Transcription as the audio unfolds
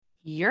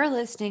You're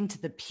listening to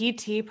the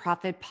PT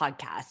Profit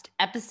Podcast,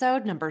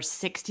 episode number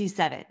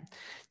 67.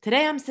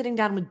 Today, I'm sitting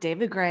down with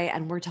David Gray,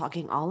 and we're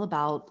talking all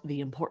about the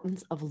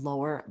importance of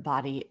lower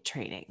body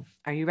training.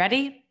 Are you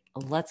ready?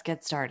 Let's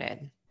get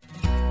started.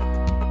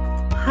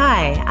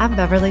 Hi, I'm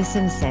Beverly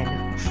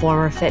Simpson,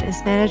 former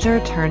fitness manager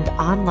turned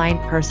online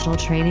personal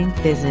training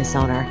business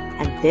owner.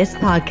 And this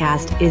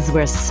podcast is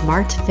where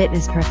smart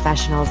fitness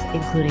professionals,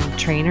 including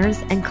trainers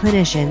and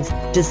clinicians,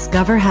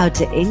 discover how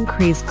to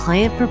increase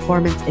client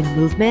performance in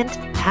movement,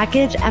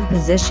 package and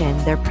position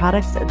their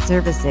products and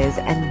services,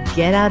 and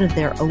get out of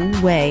their own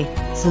way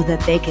so that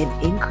they can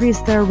increase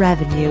their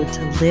revenue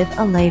to live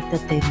a life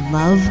that they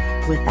love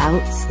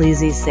without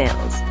sleazy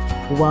sales.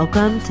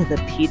 Welcome to the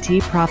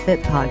PT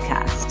Profit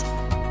Podcast.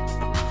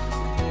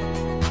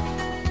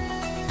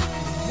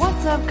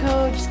 What's up,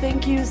 Coach?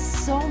 Thank you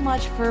so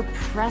much for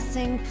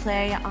pressing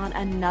play on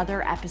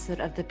another episode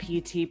of the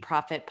PT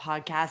Profit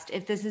Podcast.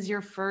 If this is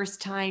your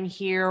first time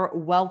here,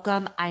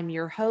 welcome. I'm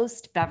your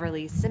host,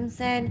 Beverly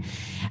Simpson.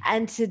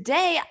 And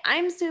today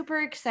I'm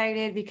super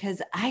excited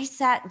because I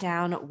sat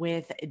down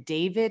with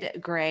David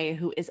Gray,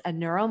 who is a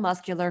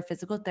neuromuscular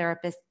physical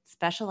therapist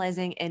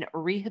specializing in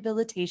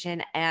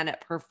rehabilitation and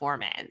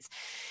performance.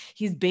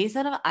 He's based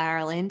out of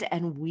Ireland,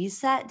 and we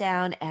sat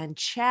down and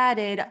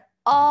chatted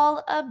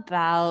all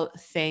about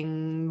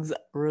things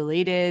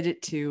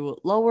related to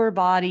lower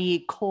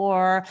body,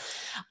 core.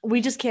 We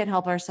just can't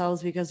help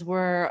ourselves because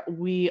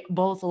we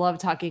both love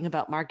talking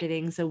about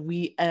marketing. So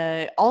we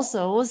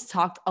also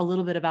talked a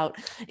little bit about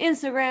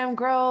Instagram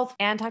growth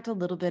and talked a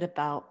little bit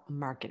about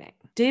marketing.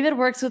 David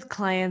works with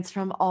clients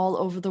from all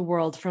over the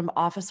world, from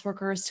office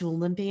workers to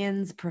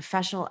Olympians,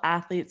 professional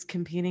athletes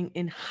competing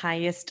in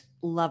highest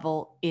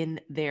level in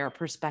their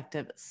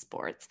respective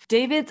sports.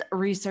 David's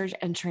research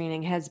and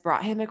training has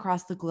brought him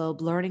across the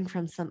globe, learning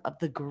from some of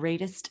the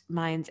greatest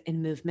minds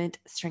in movement,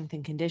 strength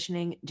and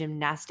conditioning,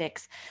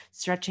 gymnastics,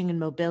 stretching and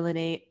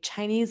mobility,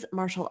 Chinese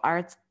martial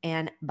arts,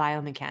 and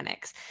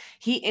biomechanics.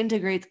 He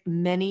integrates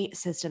many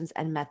systems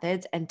and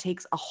methods and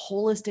takes a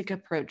holistic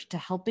approach to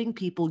helping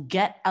people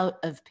get out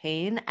of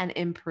pain and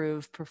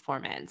improve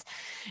performance.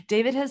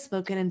 David has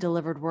spoken and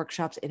delivered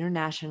workshops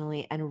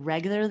internationally and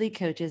regularly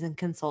coaches and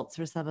consults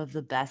for some of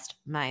the best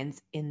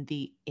minds in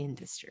the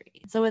industry.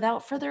 So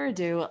without further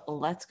ado,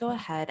 let's go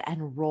ahead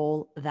and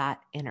roll that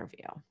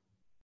interview.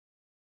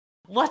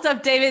 What's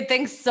up, David?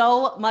 Thanks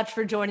so much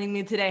for joining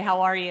me today.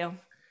 How are you?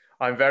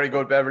 I'm very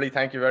good, Beverly.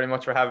 Thank you very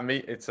much for having me.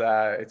 It's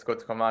good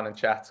to come on and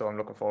chat, so I'm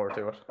looking forward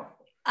to it.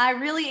 I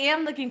really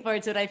am looking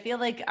forward to it. I feel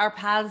like our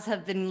paths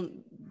have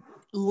been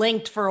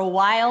linked for a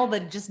while,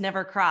 but just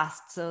never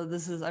crossed. So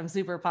I'm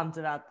super pumped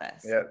about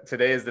this. Yeah,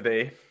 today is the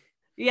day.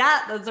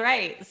 Yeah, that's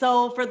right.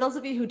 So for those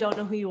of you who don't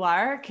know who you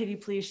are, could you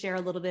please share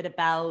a little bit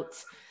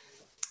about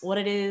what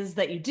it is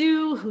that you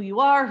do, who you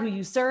are, who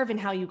you serve, and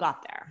how you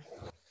got there?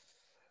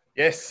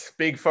 Yes,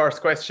 big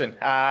first question.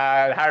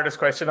 Hardest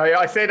question.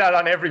 I say that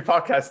on every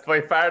podcast, by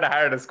far the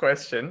hardest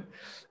question.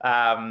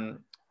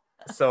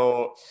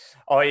 So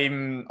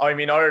I'm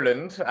in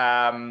Ireland.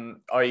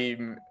 I'm a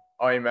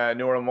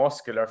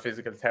neuromuscular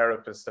physical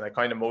therapist, and I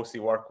kind of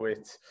mostly work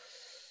with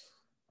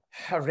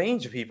a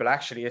range of people.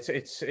 Actually,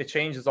 it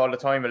changes all the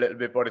time a little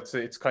bit, but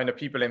it's kind of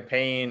people in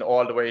pain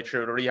all the way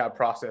through the rehab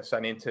process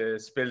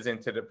and spills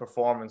into the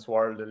performance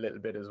world a little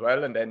bit as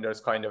well. And then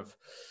there's kind of,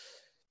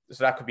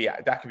 so that could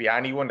be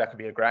anyone. That could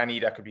be a granny.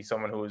 That could be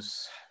someone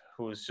who's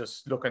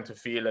just looking to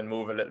feel and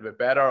move a little bit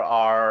better,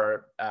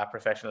 or a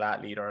professional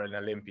athlete or an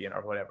Olympian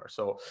or whatever.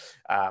 So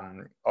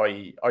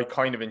I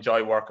kind of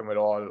enjoy working with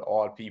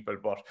all people,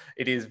 but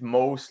it is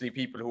mostly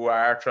people who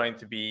are trying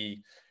to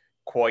be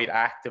quite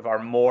active or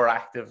more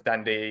active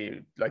than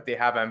they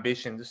have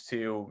ambitions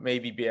to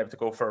maybe be able to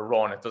go for a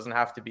run. It doesn't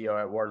have to be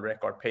a world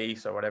record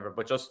pace or whatever,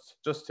 but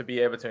just to be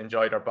able to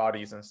enjoy their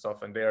bodies and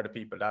stuff. And they're the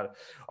people that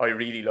I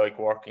really like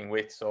working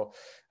with. So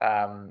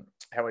how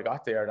I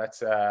got there,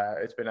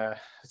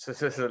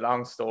 this is a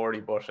long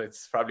story, but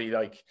it's probably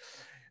like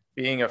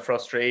being a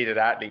frustrated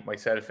athlete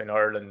myself in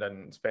Ireland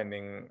and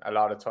spending a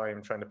lot of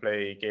time trying to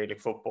play Gaelic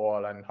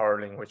football and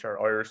hurling, which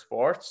are Irish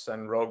sports,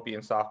 and rugby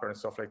and soccer and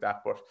stuff like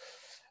that. But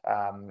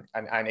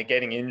and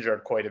getting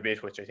injured quite a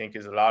bit, which I think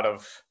is a lot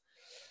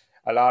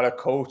of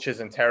coaches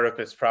and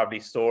therapists probably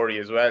story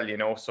as well, you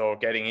know. So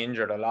getting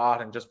injured a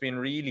lot and just being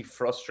really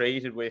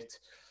frustrated with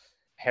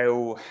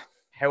how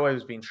I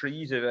was being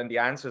treated and the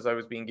answers I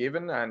was being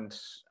given, and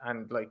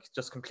like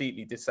just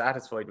completely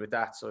dissatisfied with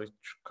that. So I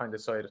kind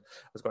of decided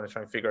I was going to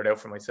try and figure it out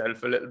for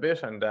myself a little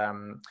bit, and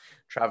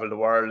travel the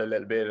world a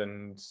little bit,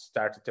 and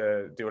started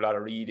to do a lot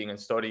of reading and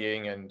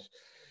studying and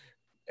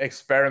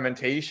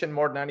experimentation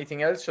more than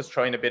anything else, just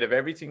trying a bit of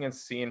everything and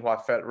seeing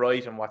what felt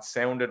right and what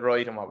sounded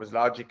right and what was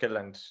logical.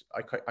 And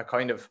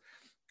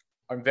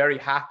I'm very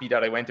happy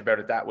that I went about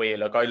it that way.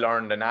 Like, I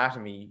learned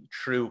anatomy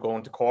through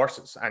going to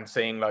courses and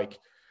saying, like,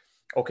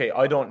 okay,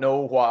 I don't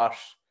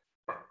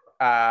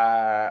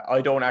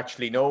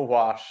actually know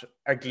what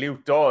a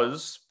glute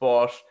does,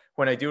 but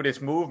when I do this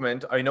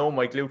movement, I know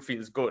my glute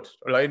feels good.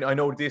 Or I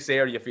know this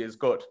area feels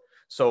good.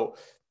 So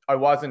I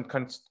wasn't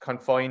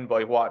confined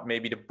by what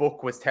maybe the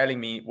book was telling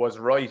me was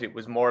right. It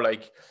was more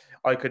like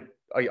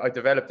I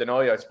developed an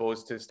eye, I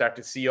suppose, to start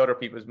to see other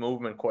people's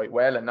movement quite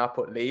well and not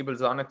put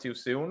labels on it too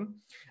soon.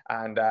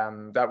 And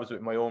that was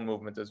with my own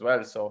movement as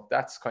well. So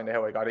that's kind of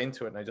how I got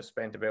into it. And I just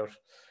spent about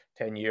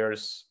 10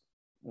 years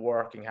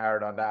working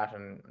hard on that,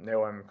 and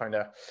now I'm kind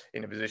of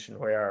in a position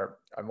where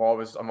I'm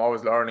always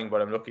learning,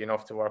 but I'm lucky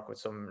enough to work with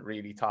some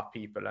really top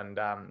people and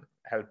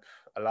help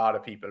a lot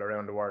of people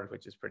around the world,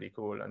 which is pretty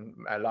cool, and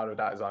a lot of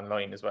that is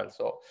online as well.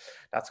 So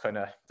that's kind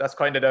of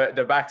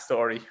the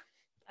backstory.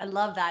 I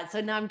love that.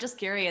 So now I'm just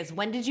curious,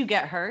 when did you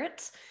get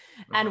hurt?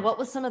 And what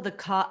was some of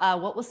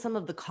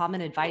the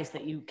common advice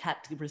that you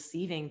kept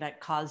receiving that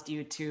caused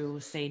you to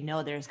say,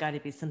 no, there's got to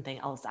be something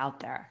else out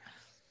there?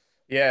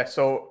 Yeah,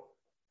 so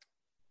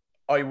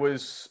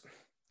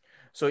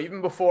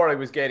even before I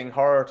was getting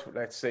hurt,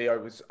 let's say I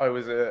was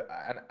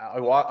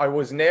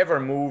never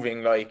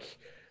moving like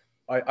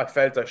I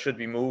felt I should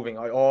be moving.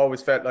 I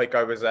always felt like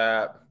I was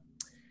a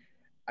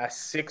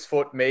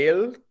 6-foot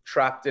male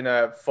trapped in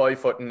a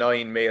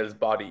 5'9" male's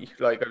body.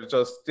 Like I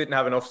just didn't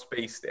have enough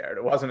space there.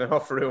 There wasn't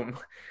enough room.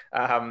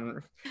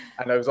 And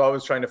I was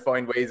always trying to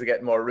find ways to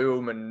get more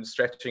room, and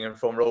stretching and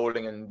foam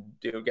rolling and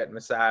getting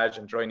massage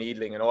and dry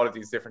needling and all of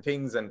these different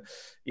things. And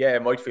yeah,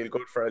 it might feel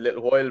good for a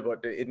little while,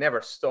 but it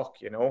never stuck,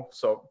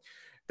 So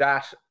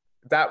that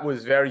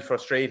was very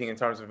frustrating in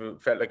terms of,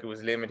 it felt like it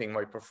was limiting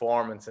my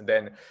performance. And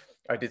then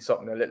I did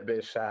something a little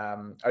bit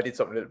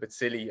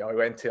silly. I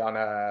went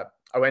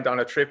on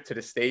a trip to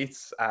the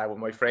States with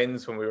my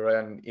friends when we were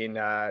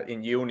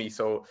in uni.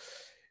 So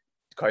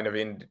kind of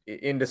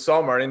in the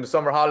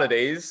summer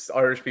holidays,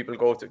 Irish people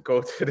go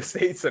to the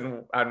States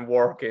and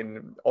work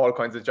in all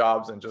kinds of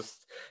jobs and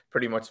just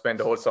pretty much spend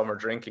the whole summer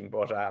drinking.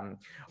 But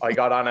I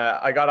got on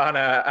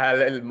a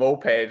little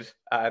moped,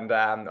 and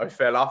I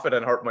fell off it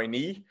and hurt my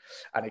knee,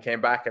 and I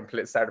came back and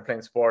started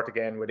playing sport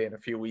again within a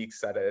few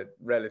weeks at a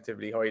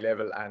relatively high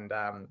level, and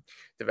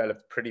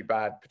developed pretty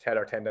bad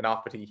patellar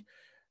tendinopathy.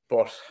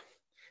 But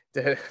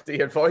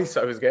the advice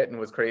I was getting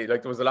was crazy.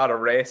 Like there was a lot of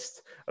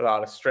rest, a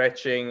lot of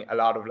stretching, a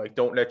lot of like,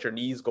 don't let your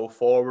knees go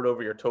forward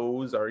over your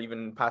toes or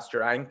even past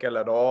your ankle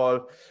at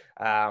all.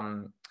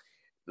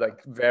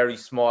 Like very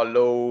small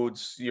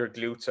loads, your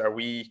glutes are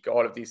weak,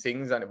 all of these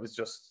things. And it was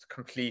just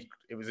complete.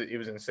 It was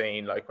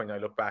insane. Like when I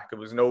look back, it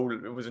was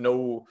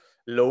no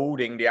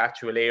loading the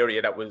actual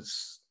area that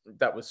was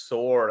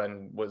sore,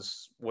 and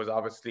was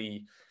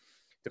obviously,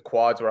 the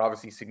quads were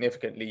obviously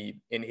significantly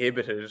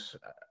inhibited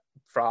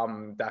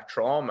from that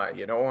trauma,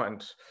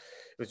 and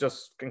it was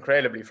just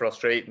incredibly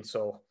frustrating.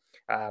 So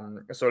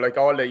like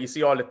you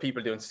see all the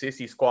people doing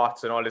sissy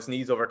squats and all this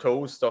knees over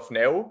toes stuff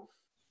now.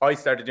 I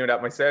started doing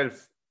that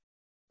myself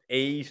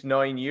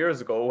 8-9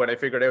 years ago when I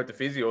figured out the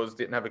physios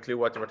didn't have a clue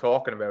what they were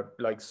talking about,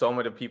 like some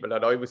of the people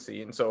that I was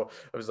seeing. So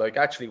I was like,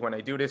 actually, when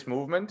I do this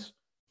movement,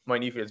 my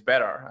knee feels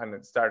better, and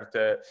it started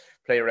to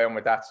play around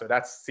with that. So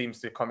that seems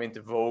to come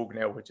into vogue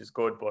now, which is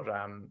good. But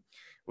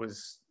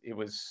it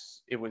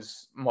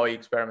was my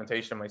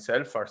experimentation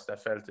myself first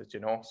that felt it,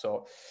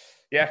 So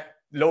yeah,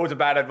 loads of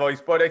bad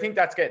advice, but I think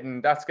that's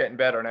getting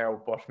better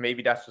now. But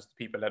maybe that's just the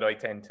people that I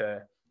tend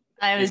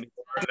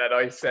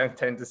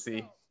to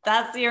see.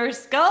 That's your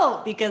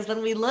scope, because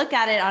when we look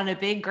at it on a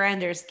big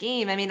grander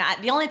scheme, I mean,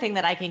 the only thing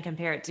that I can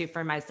compare it to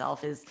for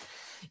myself is,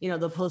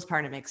 the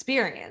postpartum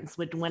experience,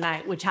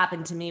 which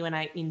happened to me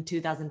in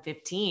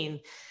 2015.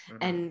 Mm-hmm.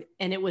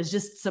 And it was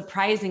just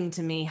surprising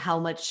to me how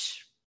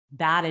much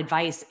bad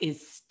advice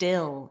is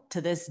still to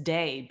this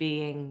day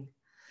being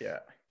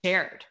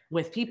shared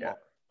with people. Yeah.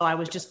 So I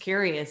was just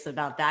curious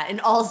about that.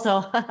 And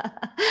also,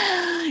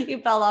 you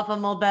fell off a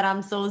moped.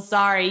 I'm so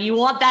sorry. You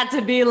want that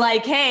to be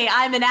like, hey,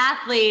 I'm an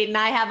athlete and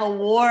I have a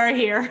war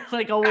here.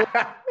 Like a war.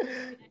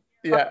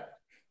 Yeah.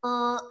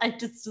 I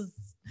just was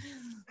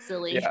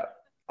silly. Yeah.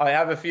 I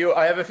have a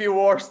few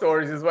war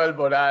stories as well,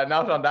 but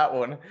not on that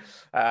one.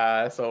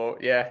 So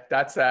yeah,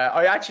 that's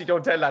I actually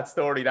don't tell that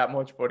story that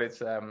much, but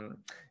it's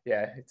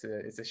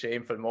it's a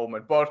shameful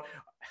moment. But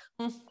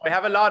I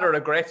have a lot of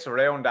regrets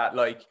around that.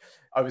 Like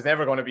I was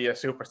never going to be a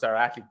superstar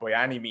athlete by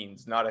any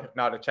means, not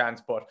a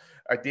chance. But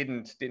I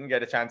didn't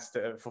get a chance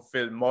to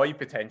fulfill my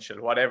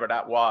potential, whatever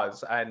that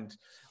was, and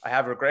I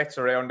have regrets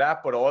around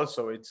that. But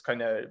also, it's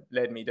kind of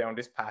led me down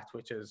this path,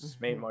 which has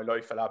made my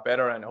life a lot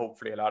better, and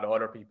hopefully a lot of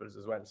other people's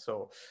as well.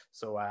 So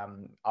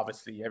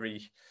obviously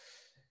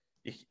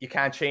you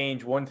can't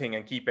change one thing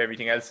and keep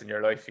everything else in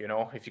your life.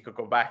 If you could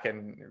go back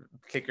and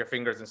click your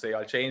fingers and say,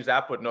 I'll change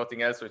that, but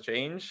nothing else would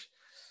change,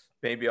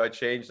 maybe I'd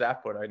change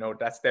that. But I know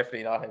that's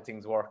definitely not how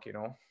things work,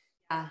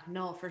 Yeah,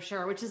 no, for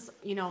sure. Which is,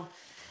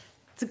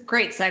 it's a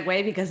great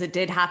segue because it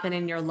did happen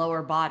in your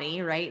lower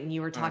body, right? And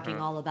you were talking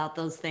all about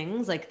those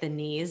things like the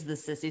knees, the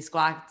sissy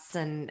squats,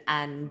 and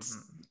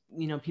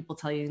people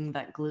tell you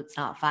that glutes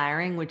not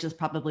firing, which is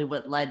probably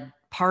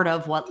part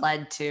of what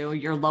led to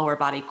your lower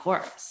body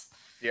course.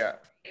 Yeah.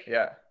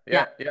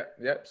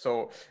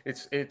 So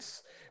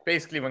it's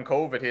basically when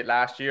COVID hit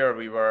last year,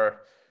 we were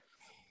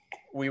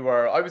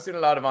I was doing a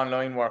lot of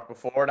online work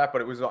before that,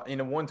 but it was in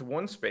a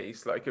one-to-one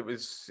space. Like it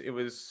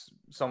was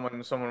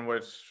someone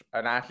with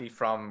an athlete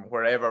from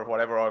whatever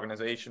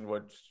organization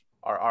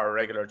or a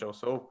regular Joe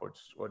Soap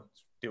would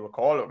do a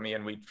call with me,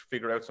 and we'd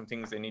figure out some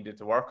things they needed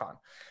to work on.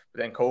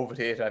 But then COVID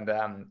hit,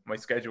 and my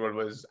schedule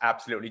was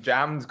absolutely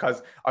jammed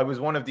because I was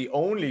one of the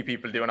only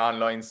people doing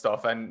online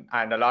stuff, and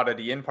a lot of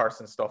the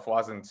in-person stuff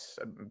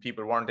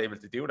people weren't able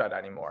to do that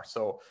anymore.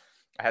 So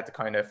I had to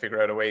kind of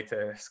figure out a way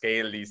to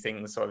scale these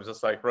things. So I was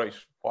just like, right,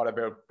 what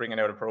about bringing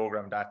out a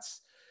program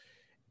that's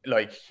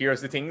like,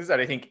 here's the things that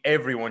I think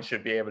everyone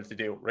should be able to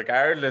do,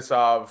 regardless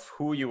of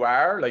who you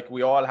are. Like,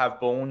 we all have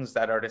bones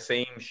that are the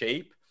same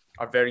shape,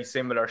 or very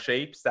similar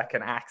shapes, that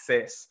can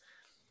access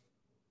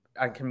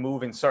and can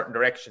move in certain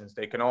directions.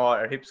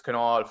 Our hips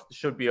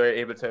should be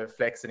able to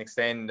flex and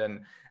extend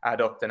and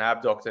adduct and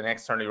abduct and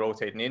externally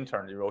rotate and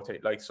internally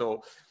rotate. Like,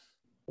 so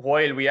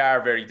while we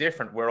are very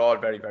different, we're all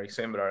very, very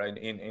similar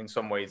in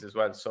some ways as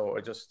well. So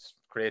I just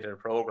created a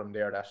program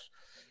there that,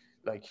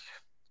 like,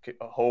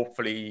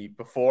 hopefully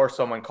before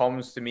someone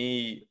comes to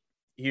me,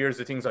 here's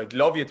the things I'd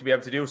love you to be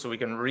able to do so we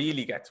can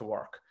really get to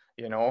work,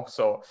 you know.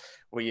 So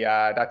we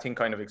that thing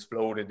kind of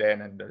exploded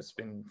then, and there's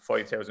been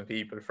 5,000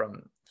 people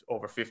from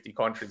over 50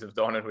 countries have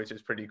done it, which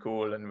is pretty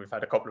cool. And we've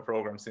had a couple of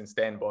programs since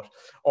then, but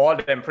all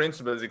of them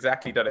principles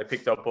exactly that I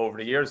picked up over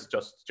the years,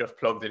 just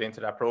plugged it into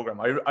that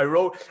program. I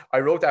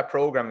wrote that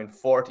program in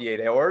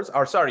 48 hours,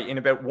 or sorry, in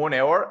about 1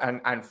 hour,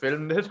 and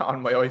filmed it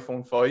on my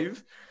iPhone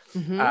 5.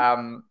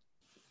 Mm-hmm.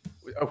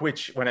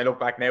 Which when I look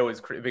back now is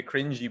a bit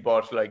cringy,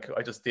 but like,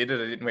 I just did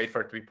it. I didn't wait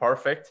for it to be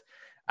perfect.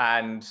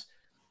 And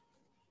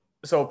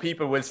so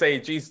people will say,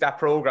 geez, that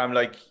program,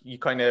 like, you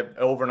kind of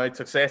overnight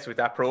success with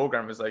that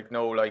program. Is like,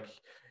 no, like,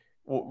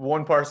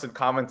 one person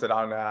commented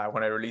on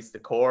when I released the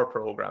core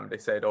program, they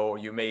said, oh,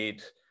 you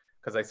made,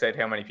 because I said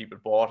how many people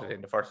bought it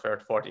in the first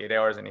 48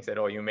 hours, and he said,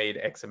 oh, you made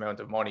X amount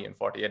of money in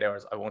 48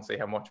 hours. I won't say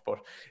how much, but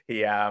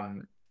he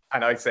and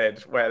I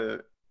said, well,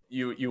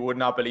 you would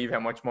not believe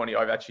how much money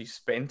I've actually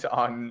spent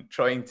on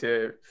trying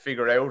to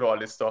figure out all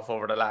this stuff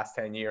over the last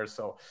 10 years.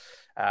 So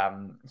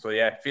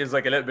yeah, it feels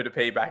like a little bit of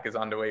payback is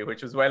on the way,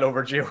 which is well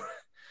overdue.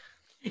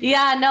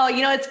 Yeah, no,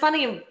 it's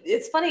funny.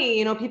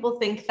 People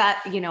think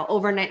that,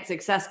 overnight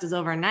success is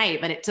overnight,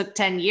 but it took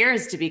 10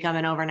 years to become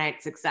an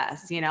overnight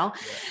success, Yeah.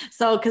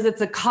 So, cause it's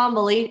a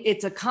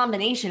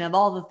combination of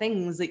all the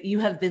things that you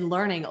have been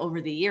learning over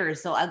the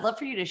years. So I'd love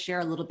for you to share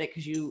a little bit,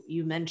 cause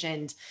you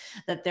mentioned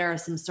that there are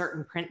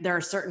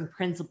certain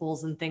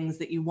principles and things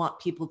that you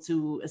want people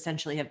to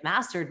essentially have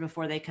mastered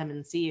before they come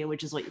and see you,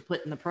 which is what you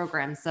put in the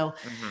program. So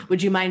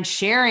would you mind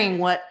sharing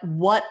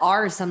what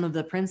are some of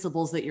the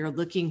principles that you're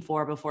looking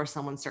for before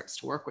someone starts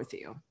to work with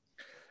you?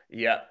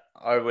 Yeah,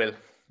 I will.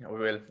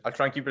 I'll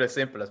try and keep it as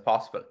simple as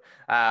possible.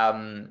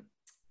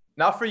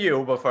 Not for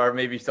you, but for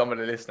maybe some of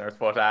the listeners.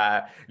 But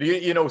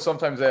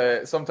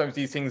sometimes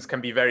these things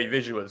can be very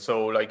visual.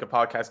 So like, a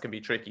podcast can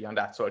be tricky on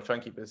that. So I'll try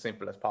and keep it as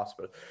simple as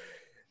possible.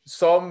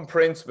 Some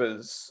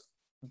principles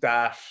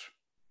that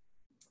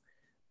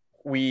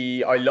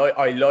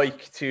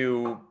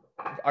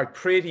I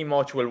pretty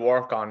much will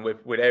work on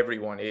with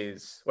everyone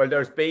is, well,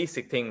 there's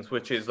basic things,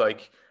 which is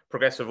like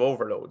progressive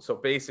overload. So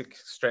basic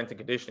strength and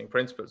conditioning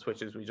principles,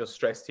 which is we just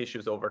stress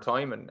tissues over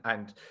time,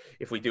 and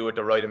if we do it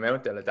the right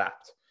amount, they'll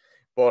adapt.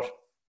 But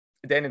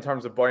then in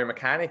terms of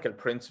biomechanical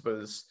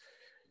principles,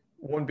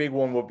 one big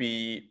one will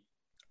be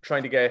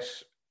trying to get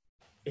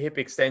hip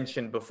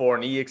extension before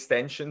knee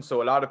extension.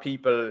 So a lot of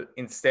people,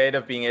 instead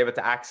of being able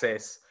to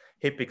access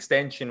hip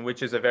extension,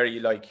 which is a very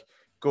like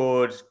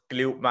good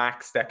glute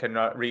max that can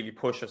really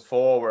push us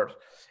forward,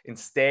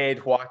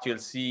 instead what you'll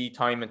see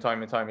time and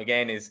time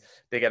again is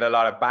they get a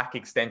lot of back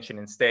extension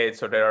instead.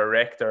 So their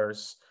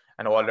erectors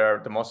and all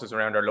the muscles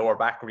around their lower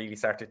back really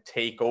start to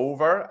take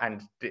over,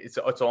 and it's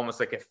almost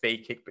like a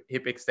fake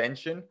hip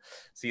extension.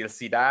 So you'll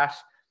see that,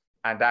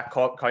 and that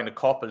kind of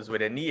couples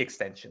with a knee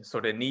extension. So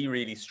the knee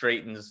really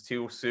straightens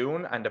too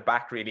soon and the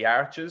back really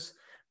arches,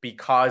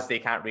 because they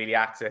can't really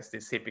access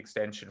this hip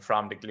extension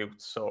from the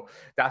glutes. So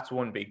that's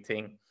one big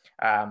thing.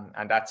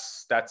 And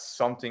that's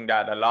something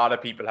that a lot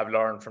of people have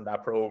learned from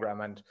that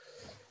program. And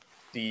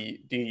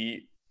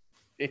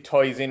it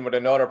ties in with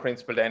another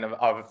principle then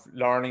of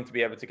learning to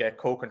be able to get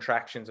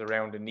co-contractions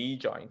around the knee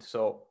joint.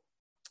 So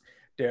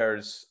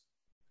there's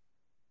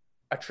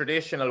a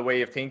traditional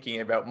way of thinking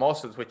about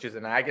muscles, which is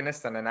an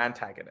agonist and an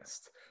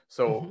antagonist.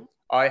 So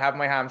I have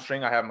my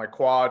hamstring, I have my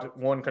quad,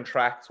 one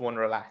contracts, one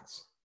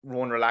relaxes,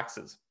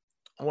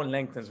 one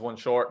lengthens, one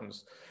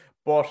shortens.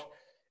 But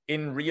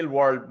in real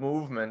world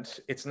movement,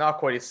 it's not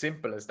quite as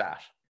simple as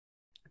that,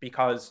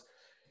 because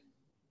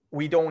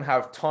we don't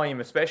have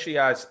time, especially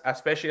as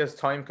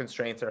time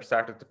constraints are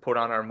started to put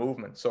on our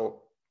movement.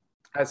 So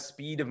as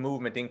speed of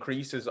movement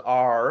increases,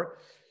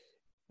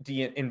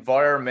 the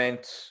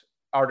environment,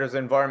 or there's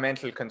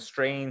environmental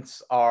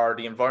constraints, or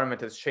the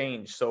environment has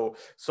changed. So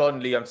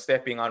suddenly I'm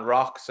stepping on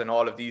rocks and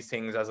all of these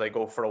things as I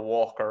go for a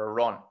walk or a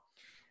run.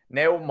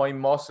 Now my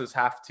muscles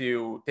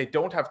they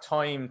don't have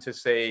time to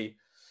say,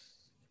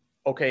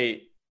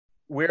 okay,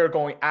 we're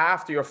going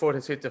after your foot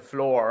has hit the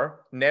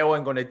floor. Now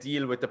I'm going to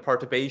deal with the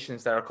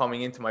perturbations that are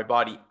coming into my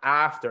body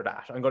after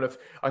that. I'm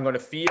going to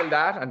feel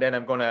that, and then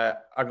I'm going to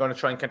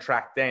try and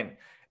contract then.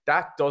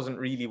 That doesn't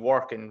really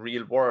work in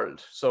real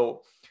world.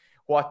 So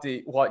what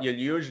you'll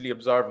usually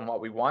observe, and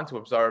what we want to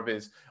observe,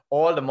 is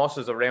all the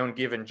muscles around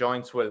given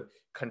joints will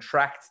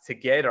contract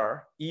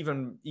together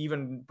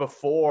even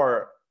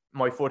before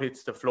my foot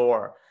hits the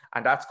floor.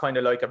 And that's kind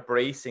of like a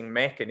bracing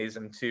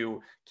mechanism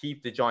to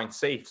keep the joint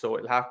safe. So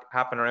it'll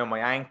happen around my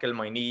ankle,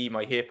 my knee,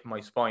 my hip, my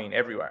spine,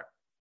 everywhere.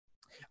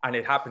 And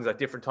it happens at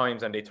different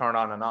times, and they turn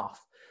on and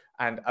off.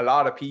 And a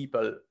lot of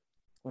people,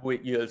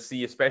 you'll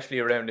see, especially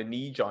around the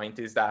knee joint,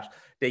 is that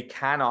they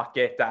cannot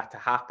get that to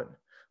happen.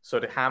 So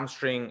the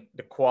hamstring,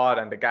 the quad,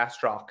 and the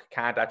gastroc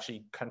can't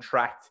actually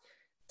contract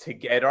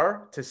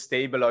together to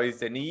stabilize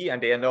the knee,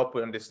 and they end up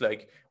with this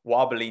like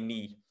wobbly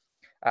knee.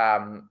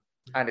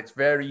 And it's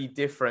very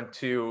different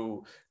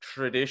to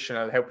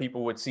how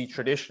people would see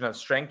traditional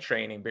strength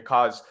training,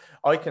 because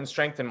I can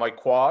strengthen my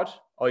quad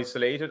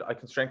isolated, I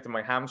can strengthen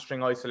my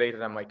hamstring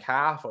isolated, and my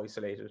calf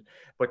isolated.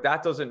 But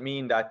that doesn't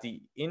mean that the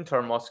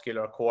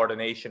intermuscular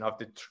coordination of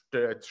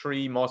the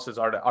three muscles,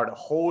 or the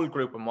whole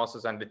group of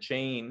muscles and the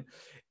chain,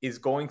 is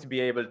going to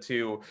be able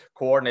to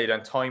coordinate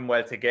and time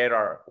well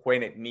together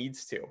when it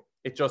needs to.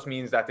 It just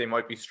means that they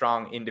might be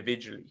strong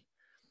individually.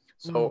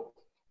 So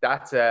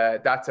that's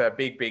a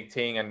big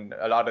thing, and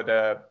a lot of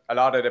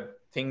the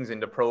things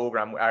in the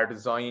program are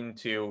designed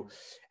to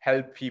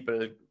help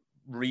people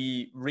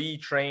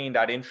retrain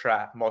that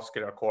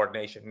intramuscular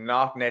coordination,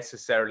 not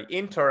necessarily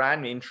inter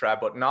and intra,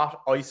 but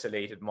not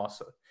isolated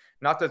muscle.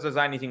 Not that there's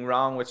anything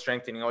wrong with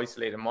strengthening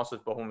isolated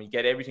muscles, but when we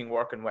get everything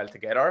working well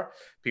together,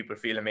 people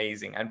feel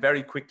amazing, and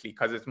very quickly,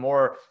 because it's a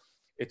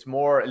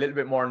little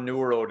bit more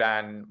neuro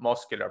than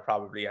muscular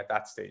probably at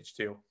that stage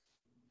too.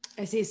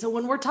 I see. So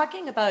when we're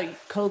talking about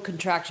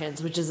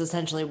co-contractions, which is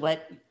essentially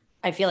what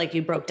I feel like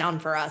you broke down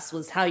for us,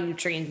 was how you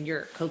trained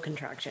your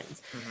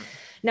co-contractions. Mm-hmm.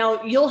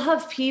 Now you'll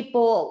have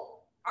people,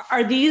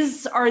 are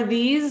these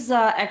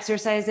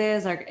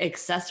exercises or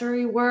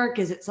accessory work?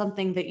 Is it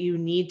something that you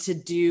need to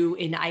do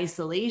in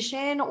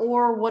isolation?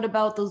 Or what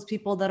about those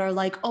people that are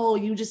like, oh,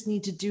 you just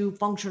need to do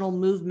functional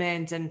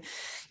movement and,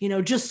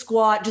 just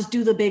squat, just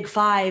do the big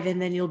 5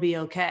 and then you'll be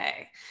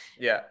okay?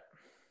 Yeah.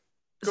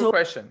 Good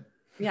question.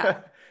 Yeah.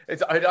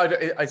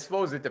 I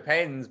suppose it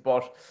depends,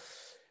 but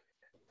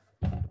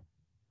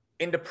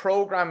in the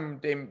program,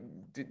 the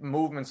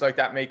movements like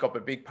that make up a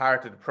big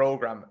part of the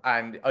program,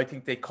 and I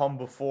think they come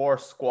before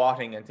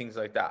squatting and things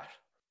like that.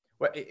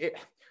 Well,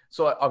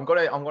 so I'm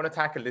gonna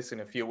tackle this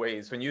in a few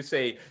ways. When you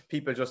say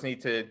people just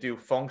need to do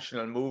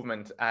functional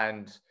movement,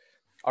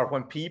 or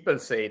when people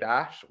say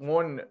that,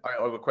 one,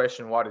 I would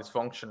question what is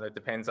functional. It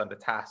depends on the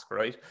task,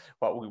 right?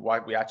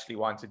 What we actually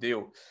want to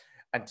do,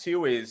 and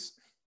two is,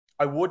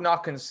 I would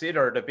not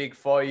consider the big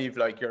 5,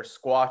 like your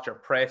squat, your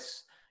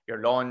press,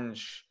 your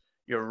lunge,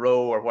 your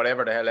row, or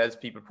whatever the hell else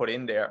people put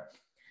in there,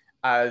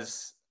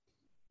 as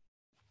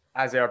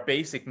our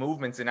basic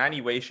movements in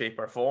any way, shape,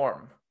 or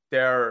form.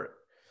 They're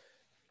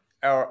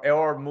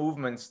our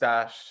movements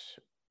that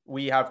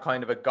we have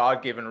kind of a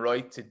God-given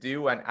right to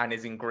do, and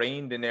is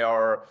ingrained in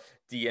our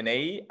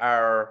DNA,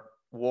 are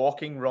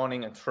walking,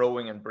 running, and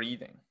throwing and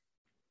breathing.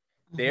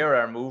 Mm-hmm. They're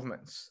our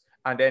movements.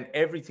 And then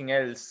everything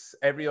else,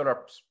 every other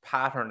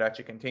pattern that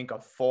you can think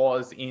of,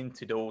 falls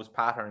into those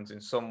patterns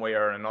in some way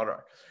or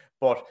another.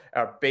 But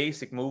our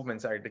basic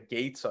movements are the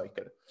gait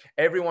cycle.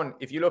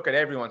 If you look at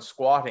everyone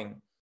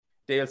squatting,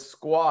 they'll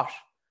squat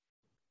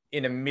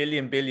in a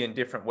million billion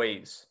different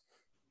ways.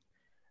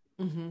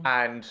 Mm-hmm.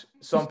 And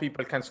some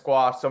people can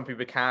squat, some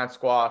people can't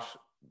squat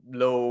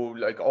low,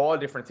 like all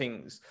different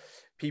things.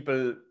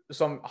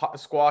 Some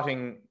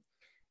squatting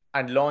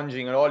and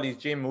lunging and all these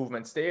gym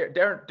movements,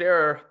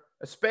 they're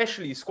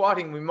especially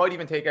squatting. We might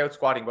even take out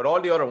squatting, but all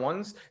the other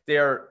ones,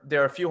 they're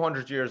a few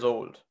hundred years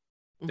old.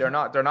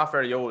 Mm-hmm. They're not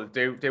very old.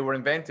 They were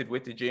invented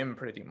with the gym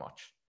pretty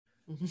much.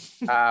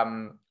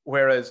 Mm-hmm.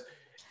 Whereas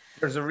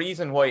there's a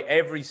reason why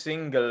every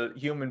single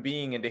human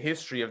being in the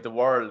history of the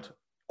world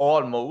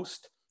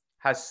almost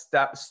has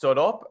stood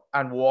up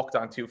and walked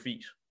on 2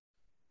 feet.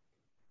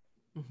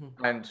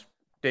 Mm-hmm. And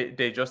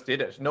they just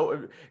did it.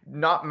 No,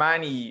 not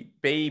many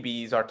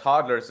babies or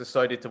toddlers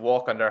decided to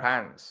walk on their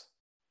hands.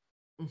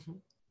 Mm-hmm.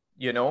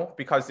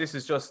 Because this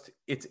is just,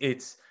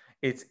 it's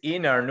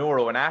in our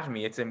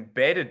neuroanatomy, it's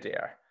embedded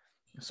there.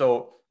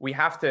 So we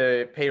have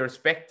to pay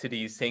respect to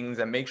these things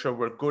and make sure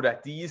we're good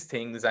at these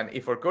things. And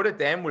if we're good at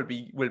them,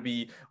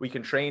 we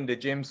can train the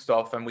gym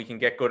stuff, and we can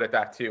get good at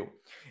that too.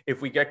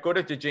 If we get good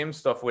at the gym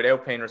stuff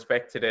without paying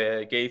respect to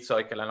the gait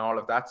cycle and all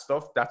of that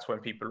stuff, that's when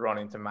people run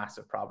into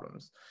massive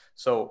problems.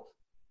 So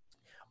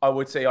I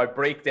would say I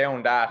break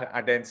down that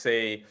and then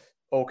say,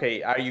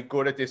 okay, are you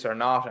good at this or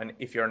not? And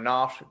if you're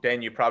not,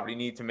 then you probably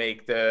need to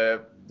make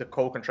the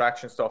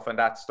co-contraction stuff and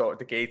that stuff,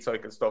 the gait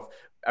cycle stuff,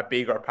 a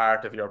bigger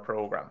part of your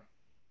program.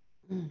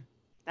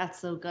 That's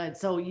so good.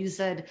 So you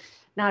said,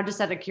 now just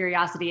out of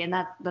curiosity, and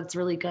that's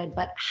really good,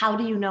 but how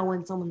do you know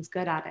when someone's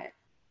good at it?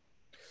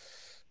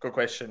 Good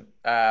question.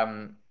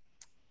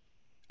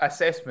 A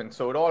assessment.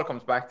 So it all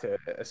comes back to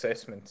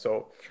assessment.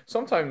 So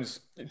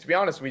sometimes, to be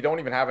honest, we don't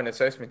even have an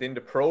assessment in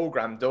the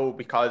program though,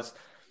 because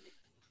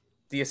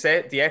the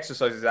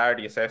exercises are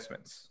the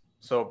assessments.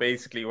 So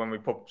basically, when we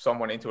put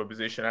someone into a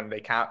position and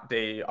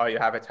I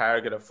have a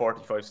target of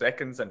 45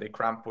 seconds and they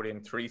cramp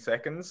within 3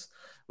 seconds,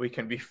 we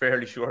can be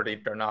fairly sure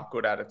that they're not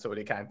good at it, so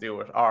they can't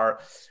do it. Or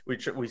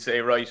we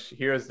say, right,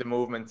 here's the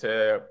movement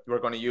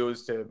we're going to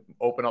use to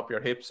open up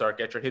your hips or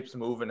get your hips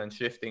moving and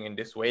shifting in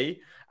this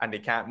way, and they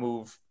can't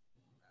move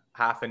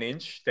half an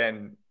inch,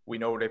 then we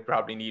know they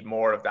probably need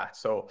more of that.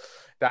 So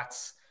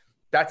that's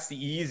the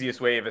easiest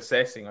way of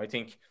assessing. I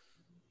think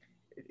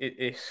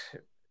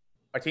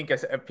I think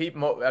as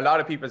a lot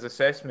of people's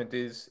assessment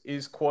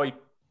is quite,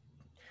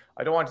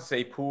 I don't want to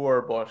say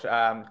poor, but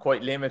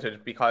quite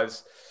limited,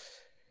 because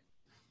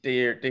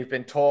they've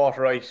been taught,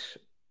 right,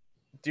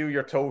 do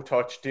your toe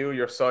touch, do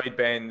your side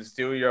bends,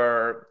 do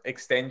your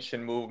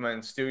extension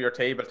movements, do your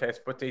table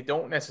test, but they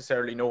don't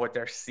necessarily know what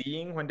they're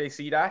seeing when they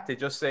see that. They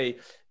just say,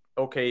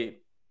 okay,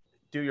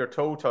 do your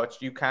toe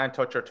touch, you can't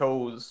touch your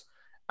toes,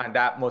 and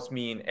that must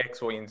mean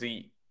X, Y, and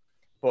Z.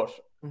 But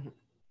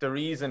the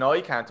reason I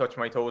can't touch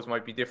my toes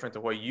might be different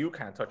to why you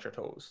can't touch your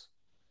toes,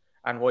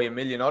 and why a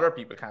million other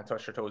people can't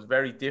touch their toes.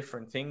 Very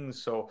different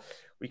things. So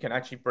we can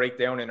actually break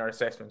down in our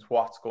assessments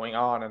what's going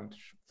on. And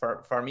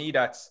for me,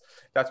 that's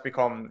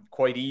become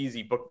quite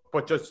easy,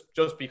 but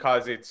just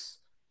because it's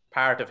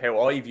part of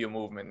how I view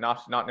movement,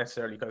 not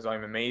necessarily because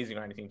I'm amazing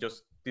or anything,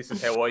 just this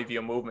is how I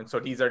view movement. So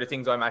these are the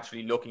things I'm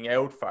actually looking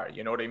out for,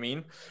 you know what I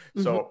mean?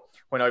 Mm-hmm. So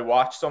when I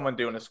watch someone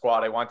doing a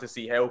squat, I want to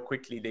see how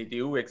quickly they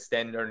do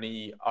extend their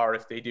knee, or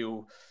if they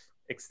do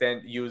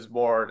use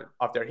more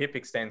of their hip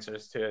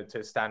extensors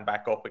to stand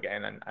back up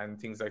again, and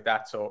things like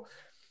that. So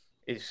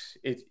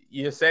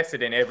you assess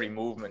it in every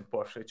movement,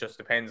 but it just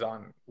depends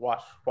on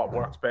what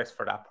works best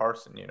for that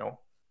person, you know.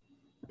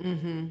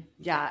 Mm-hmm.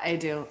 Yeah, I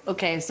do.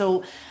 Okay.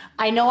 So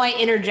I know I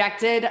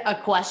interjected a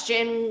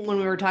question when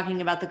we were talking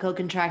about the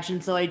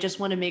co-contraction. So I just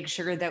want to make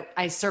sure that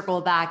I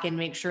circle back and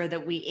make sure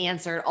that we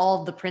answered all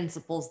of the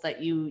principles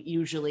that you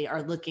usually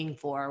are looking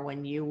for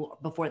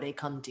before they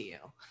come to you.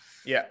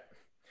 Yeah.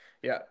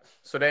 Yeah.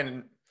 So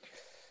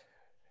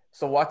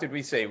what did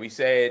we say? We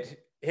said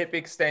hip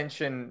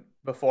extension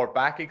before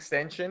back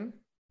extension,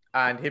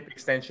 and hip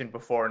extension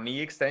before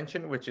knee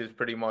extension, which is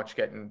pretty much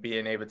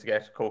being able to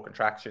get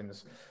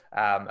co-contractions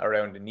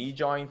around the knee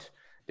joint.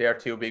 They are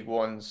two big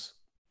ones.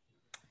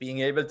 Being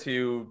able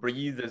to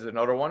breathe is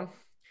another one,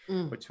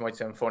 which might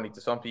sound funny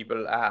to some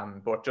people,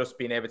 but just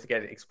being able to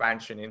get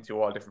expansion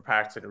into all different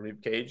parts of the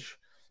rib cage,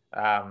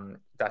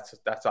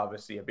 that's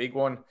obviously a big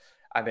one.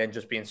 And then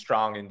just being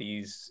strong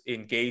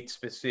in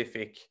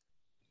gait-specific,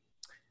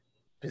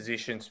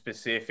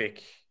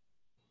 position-specific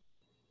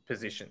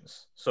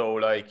positions. So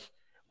like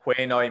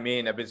when I'm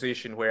in a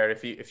position where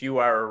if you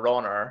are a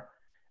runner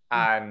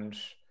and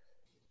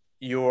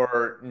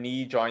your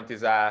knee joint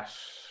is at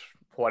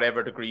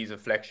whatever degrees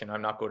of flexion,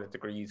 I'm not good at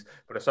degrees,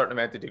 but a certain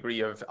amount of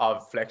degree of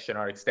flexion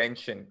or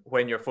extension,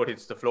 when your foot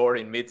hits the floor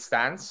in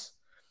mid-stance,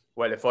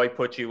 well, if I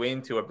put you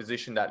into a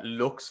position that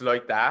looks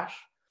like that,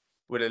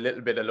 with a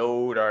little bit of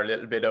load, or a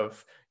little bit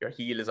of your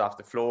heel is off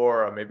the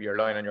floor, or maybe you're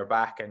lying on your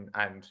back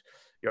and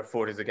your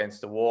foot is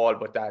against the wall,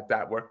 but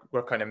that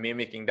we're kind of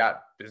mimicking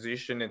that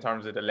position in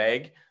terms of the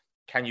leg.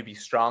 Can you be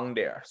strong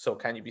there? So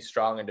can you be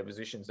strong in the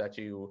positions that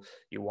you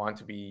want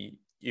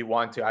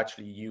to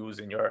actually use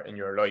in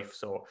your life?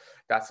 So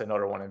that's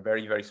another one. I'm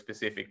very, very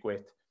specific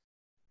with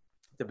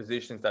the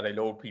positions that I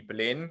load people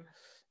in,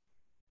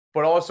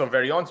 but also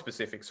very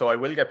unspecific. So I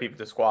will get people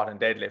to squat and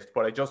deadlift,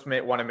 but I just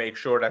want to make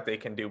sure that they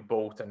can do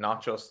both, and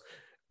not just,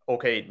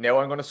 okay, now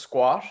I'm going to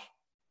squat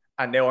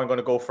and now I'm going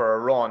to go for a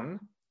run.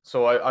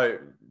 So I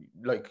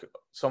like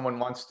someone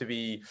wants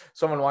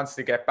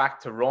to get back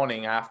to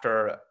running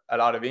after a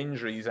lot of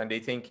injuries, and they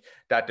think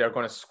that they're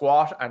going to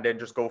squat and then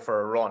just go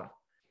for a run.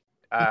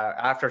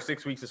 After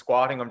 6 weeks of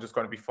squatting, I'm just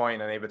going to be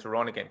fine and able to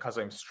run again because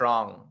I'm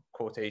strong,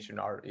 quotation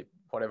or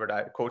whatever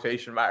that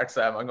quotation marks.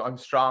 I'm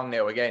strong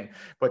now again,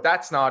 but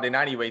that's not in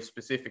any way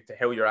specific to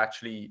how you're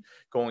actually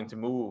going to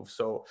move.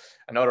 So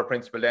another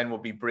principle then will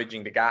be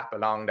bridging the gap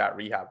along that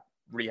rehab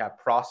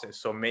process.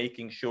 So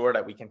making sure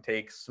that we can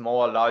take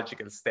small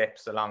logical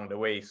steps along the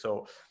way.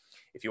 So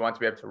if you want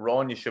to be able to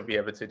run, you should be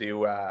able to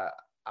do a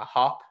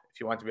hop. If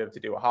you want to be able to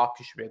do a hop,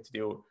 you should be able to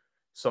do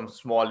some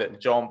small little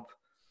jump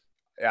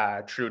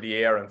through the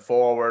air and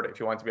forward. If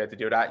you want to be able to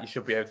do that, you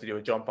should be able to do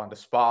a jump on the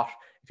spot.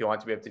 If you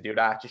want to be able to do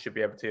that, you should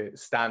be able to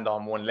stand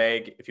on one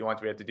leg. If you want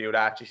to be able to do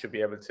that, you should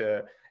be able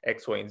to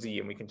X, Y, and Z,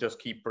 and we can just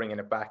keep bringing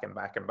it back and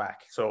back and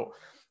back. So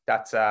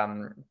that's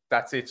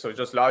it. So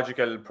just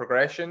logical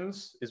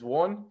progressions is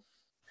one.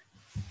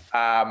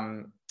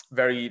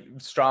 Very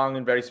strong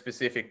and very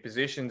specific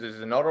positions is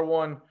another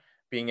one.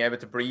 Being able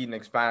to breathe and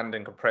expand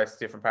and compress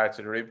different parts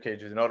of the rib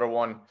cage is another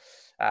one.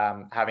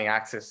 Having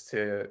access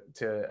to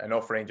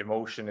enough range of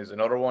motion is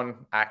another one.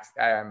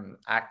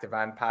 Active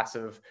and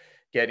passive.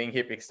 Getting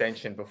hip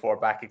extension before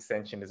back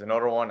extension is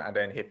another one. And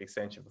then hip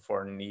extension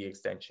before knee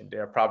extension.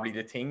 They're probably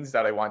the things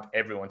that I want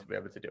everyone to be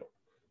able to do.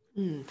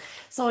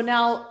 So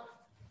now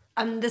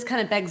this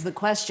kind of begs the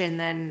question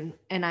then,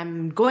 and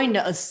I'm going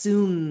to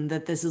assume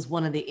that this is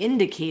one of the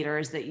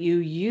indicators that you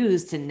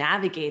use to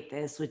navigate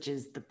this, which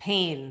is the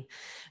pain,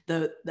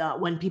 the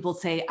when people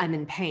say I'm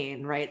in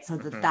pain, right? So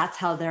that's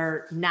how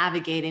they're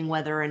navigating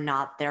whether or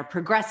not they're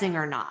progressing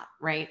or not,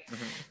 right?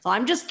 So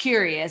I'm just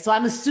curious. So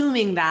I'm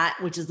assuming that,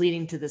 which is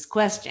leading to this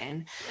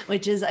question,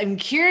 which is I'm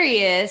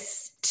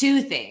curious,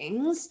 two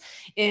things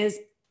is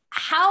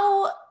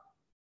how,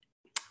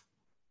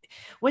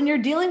 when you're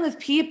dealing with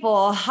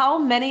people, how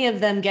many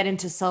of them get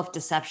into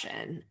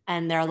self-deception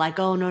and they're like,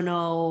 oh,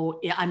 no,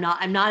 yeah, I'm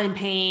not in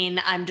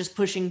pain. I'm just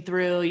pushing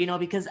through,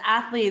 because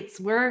athletes,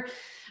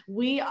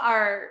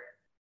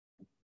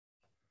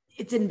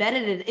 it's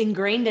embedded and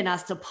ingrained in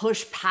us to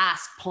push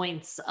past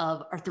points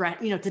of our threat,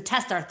 to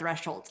test our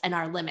thresholds and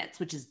our limits,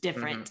 which is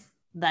different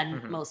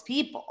than most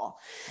people.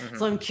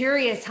 So I'm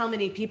curious how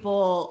many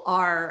people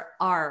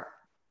are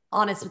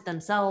honest with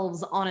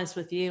themselves, honest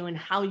with you, and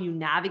how you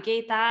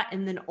navigate that.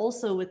 And then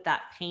also with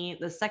that pain,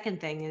 the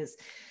second thing is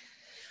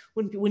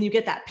when you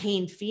get that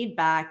pain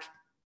feedback,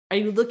 are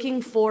you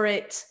looking for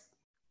it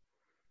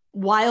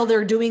while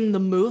they're doing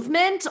the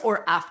movement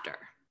or after?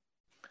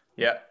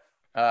 Yeah.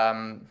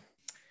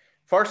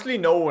 Firstly,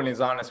 no one is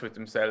honest with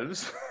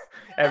themselves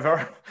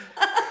ever,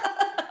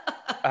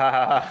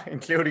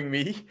 including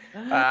me.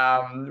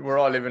 We're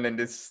all living in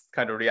this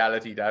kind of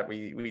reality that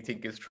we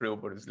think is true,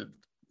 but it's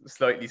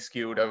slightly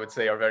skewed, I would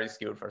say, or very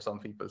skewed for some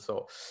people.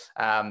 So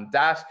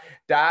that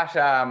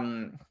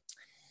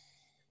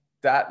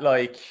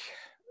like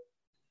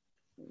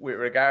with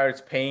regards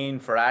pain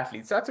for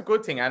athletes, that's a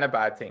good thing and a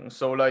bad thing.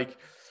 So like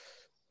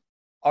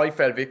I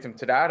fell victim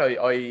to that.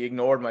 I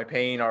ignored my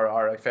pain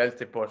or I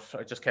felt it, but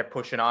I just kept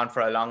pushing on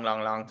for a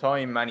long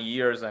time, many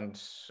years, and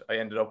I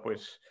ended up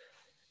with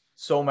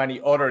so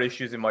many other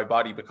issues in my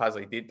body because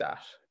I did that.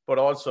 But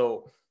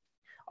also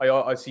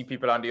I see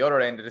people on the other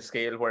end of the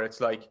scale where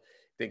it's like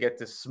they get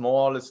the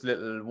smallest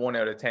little 1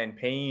 out of 10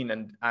 pain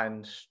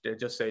and they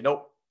just say,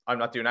 nope, I'm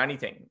not doing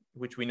anything,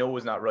 which we know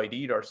is not right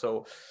either.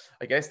 So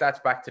I guess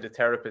that's back to the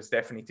therapist,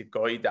 definitely to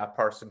guide that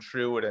person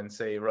through it and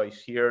say, right,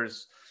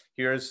 here's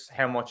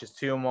how much is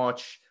too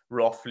much,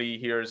 roughly.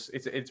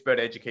 It's about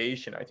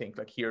education, I think.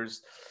 Like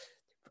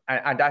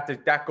and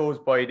that goes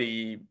by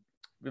it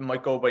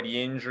might go by the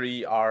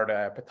injury or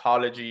the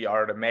pathology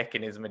or the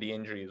mechanism of the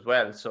injury as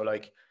well. So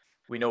like,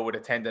 we know with a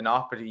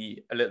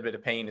tendinopathy, a little bit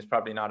of pain is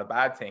probably not a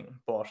bad thing.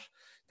 But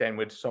then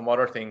with some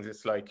other things,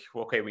 it's like,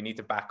 okay, we need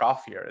to back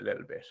off here a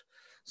little bit.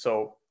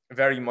 So it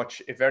very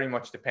much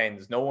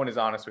depends. No one is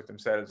honest with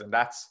themselves. And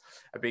that's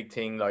a big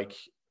thing. Like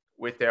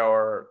with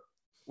our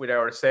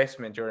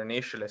assessment, your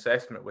initial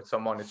assessment with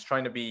someone, it's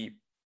trying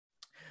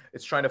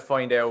to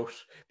find out.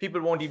 People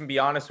won't even be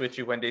honest with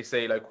you when they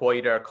say like why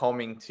they're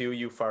coming to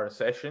you for a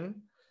session,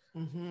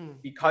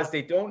 because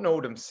they don't know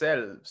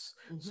themselves.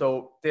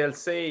 So they'll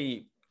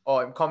say, oh,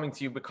 I'm coming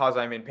to you because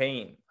I'm in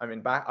pain.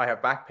 I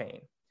have back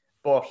pain.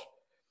 But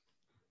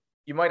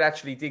you might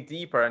actually dig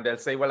deeper and they'll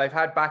say, well, I've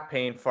had back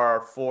pain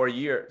for 4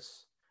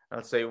 years. And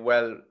I'll say,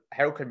 well,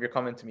 how come you're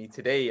coming to me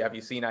today? Have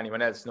you seen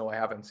anyone else? No, I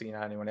haven't seen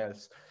anyone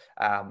else.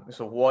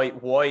 So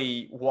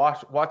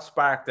what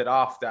sparked it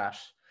off that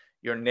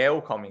you're now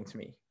coming to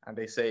me? And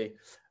they say,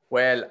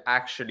 well,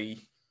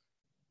 actually,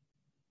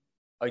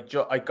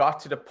 I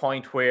got to the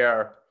point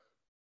where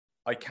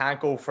I can't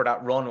go for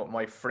that run with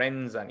my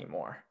friends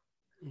anymore.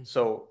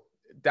 So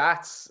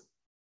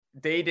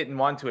they didn't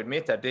want to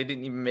admit that. They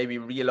didn't even maybe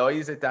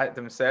realize it that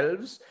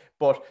themselves,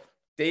 but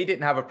they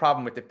didn't have a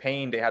problem with the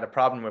pain. They had a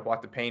problem with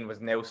what the pain was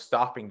now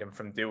stopping them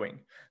from doing.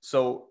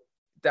 So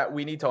that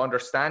we need to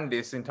understand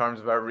this in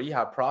terms of our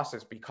rehab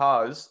process,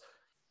 because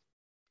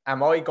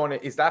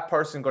is that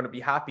person going to be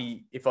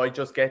happy if I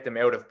just get them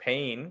out of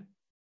pain?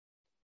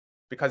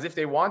 Because if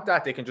they want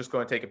that, they can just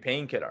go and take a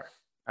painkiller.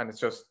 And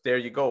it's just, there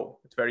you go.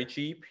 It's very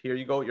cheap. Here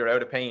you go. You're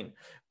out of pain.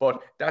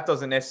 But that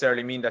doesn't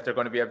necessarily mean that they're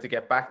going to be able to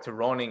get back to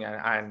running.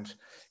 And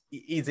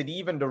is it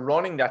even the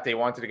running that they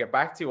wanted to get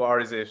back to?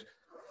 Or is it,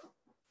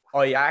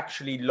 I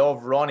actually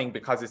love running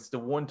because it's the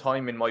one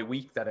time in my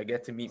week that I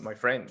get to meet my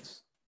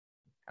friends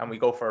and we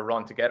go for a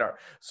run together.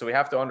 So we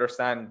have to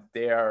understand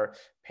their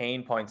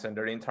pain points and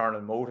their internal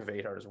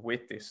motivators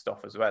with this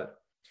stuff as well.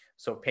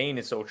 So pain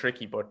is so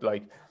tricky, but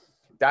like,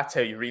 that's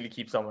how you really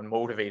keep someone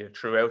motivated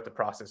throughout the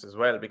process as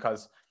well.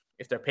 Because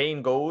if their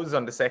pain goes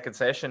on the second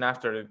session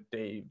after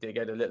they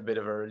get a little bit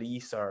of a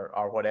release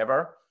or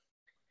whatever,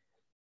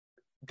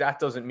 that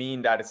doesn't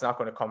mean that it's not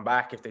going to come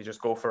back if they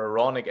just go for a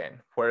run again.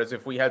 Whereas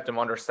if we help them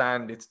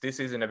understand this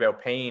isn't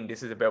about pain,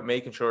 this is about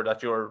making sure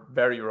that you're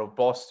very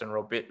robust and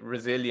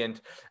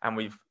resilient, and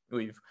we've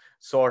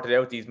sorted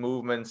out these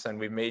movements and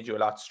we've made you a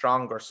lot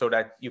stronger so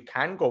that you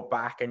can go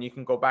back and you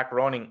can go back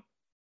running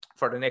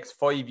for the next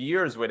 5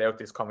 years without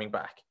this coming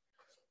back,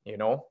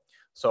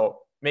 So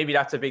maybe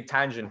that's a big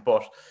tangent,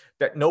 but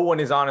that no one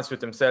is honest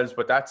with themselves,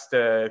 but that's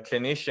the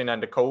clinician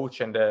and the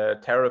coach and the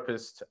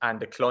therapist and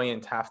the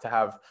client have to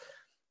have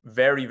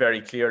very,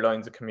 very clear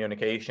lines of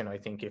communication, I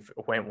think,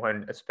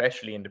 when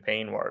especially in the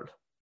pain world.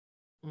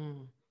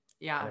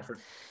 Yeah.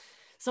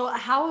 So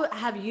how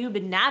have you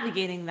been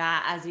navigating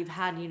that as you've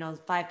had,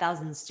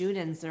 5,000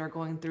 students that are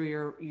going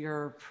through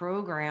your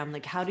program?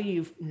 Like, how do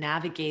you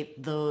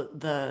navigate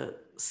the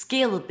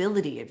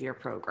scalability of your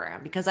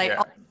program? Because I Yeah.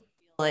 also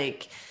feel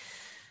like,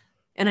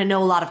 and I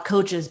know a lot of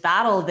coaches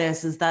battle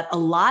this, is that a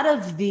lot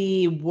of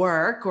the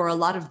work or a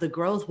lot of the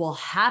growth will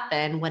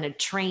happen when a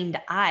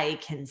trained eye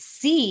can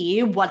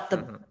see what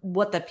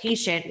the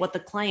patient, what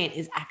the client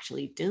is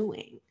actually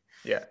doing.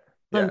 Yeah.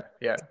 So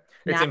Yeah.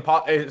 now,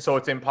 So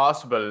it's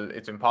impossible.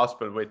 It's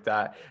impossible with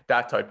that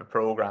type of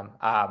program.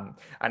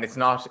 And it's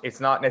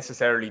not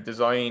necessarily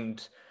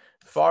designed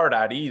for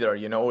that either.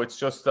 It's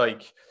just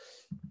like,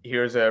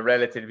 here's a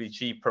relatively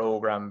cheap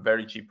program,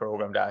 very cheap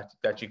program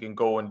that you can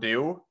go and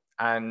do.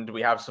 And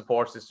we have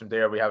support system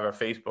there. We have our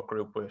Facebook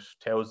group with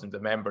thousands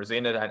of members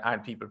in it,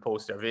 and people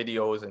post their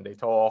videos and they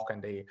talk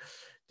and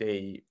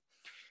they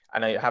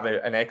and I have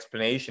an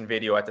explanation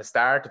video at the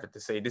start of it to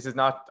say,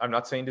 I'm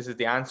not saying this is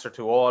the answer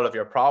to all of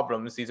your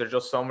problems. These are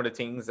just some of the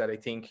things that I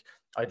think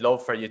I'd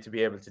love for you to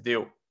be able to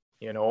do,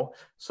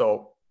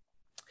 So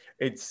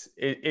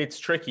it's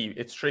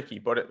tricky,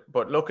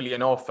 but luckily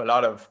enough, a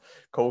lot of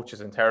coaches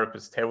and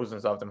therapists,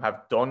 thousands of them,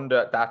 have done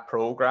that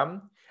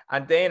program,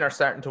 and then are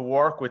starting to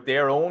work with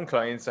their own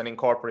clients and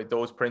incorporate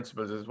those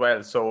principles as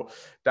well. So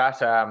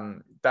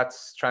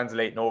that's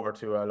translating over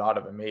to a lot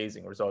of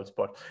amazing results.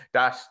 But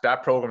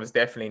that program is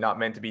definitely not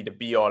meant to be the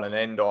be all and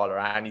end all or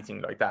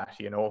anything like that,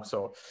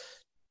 So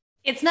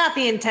it's not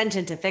the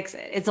intention to fix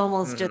it. It's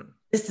almost just,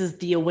 this is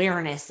the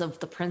awareness of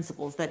the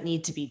principles that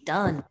need to be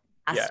done.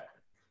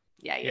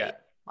 Yeah,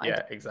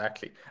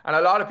 exactly. And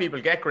a lot of people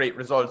get great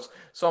results.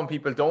 Some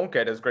people don't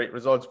get as great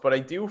results, but I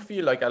do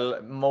feel like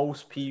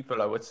most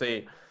people, I would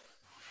say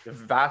the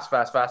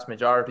vast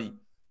majority,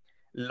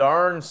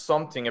 learn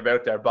something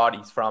about their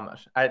bodies from it.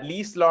 At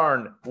least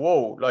learn,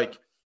 whoa, like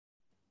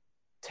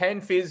 10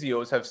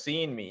 physios have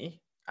seen me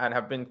and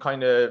have been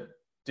kind of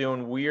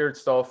doing weird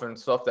stuff and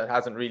stuff that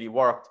hasn't really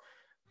worked.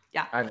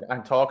 Yeah.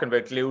 And talking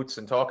about glutes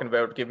and talking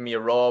about giving me a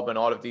rub and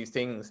all of these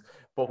things.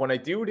 But when I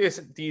do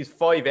these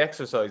 5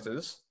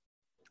 exercises,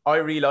 I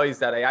realize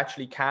that I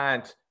actually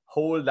can't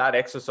hold that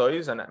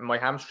exercise, and my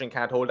hamstring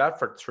can't hold that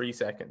for 3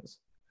 seconds.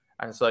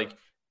 And it's like,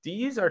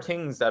 these are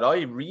things that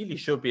I really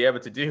should be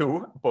able to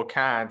do, but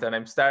can't. And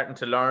I'm starting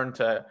to learn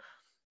to,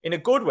 in a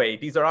good way,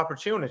 these are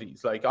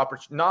opportunities, like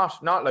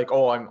not like,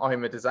 oh,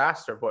 I'm a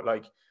disaster, but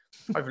like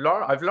I've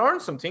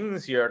learned some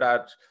things here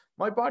that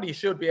my body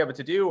should be able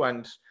to do,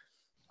 and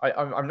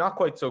I'm not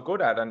quite so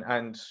good at.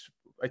 And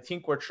I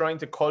think we're trying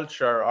to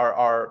culture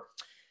or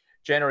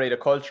generate a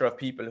culture of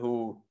people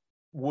who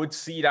would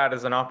see that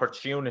as an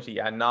opportunity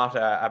and not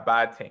a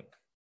bad thing,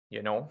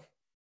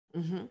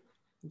 Mm-hmm.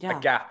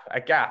 Yeah. A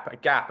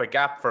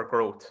gap for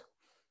growth.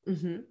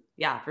 Mm-hmm.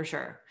 Yeah, for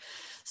sure.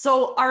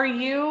 So are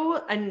you,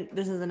 and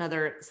this is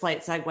another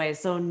slight segue.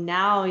 So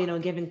now,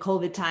 given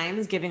COVID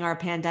times, giving our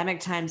pandemic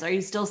times, are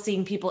you still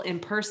seeing people in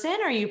person,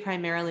 or are you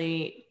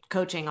primarily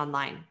coaching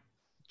online?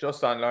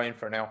 Just online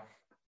for now.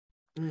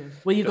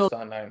 Will you just go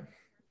online?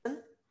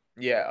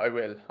 Yeah, I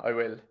will. I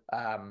will.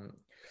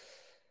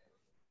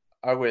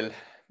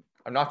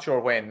 I'm not sure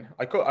when.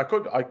 I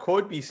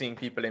could be seeing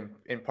people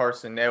in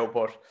person now,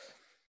 but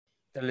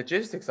the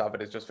logistics of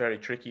it is just very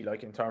tricky,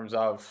 like in terms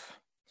of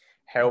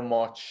how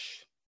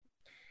much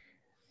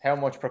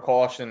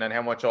precaution and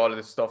how much all of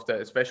this stuff,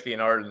 that especially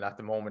in Ireland at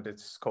the moment,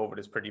 COVID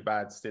is pretty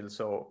bad still.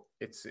 So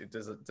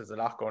there's a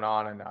lot going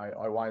on, and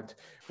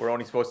we're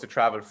only supposed to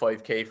travel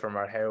 5K from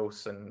our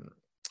house and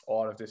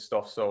all of this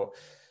stuff. So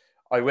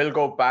I will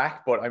go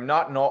back, but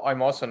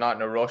I'm also not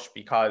in a rush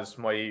because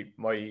my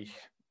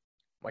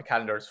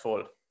calendar is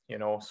full,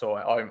 so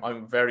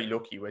I'm very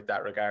lucky with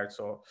that regard.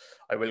 So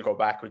I will go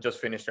back. We just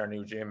finished our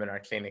new gym in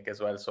our clinic as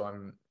well, so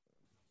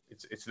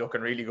it's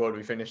looking really good.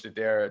 We finished it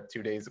there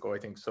 2 days ago, I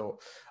think. So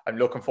I'm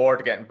looking forward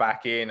to getting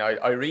back in.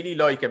 I really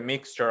like a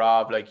mixture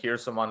of, like,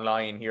 here's some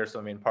online, here's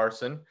some in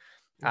person.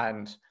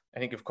 And I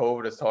think if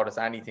COVID has taught us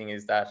anything,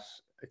 is that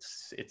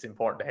it's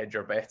important to hedge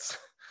your bets.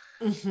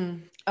 Mm-hmm.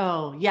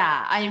 Oh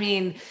yeah. I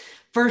mean,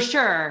 for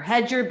sure.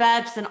 Hedge your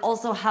bets and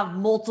also have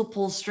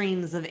multiple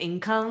streams of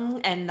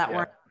income, and that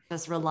we're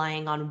just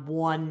relying on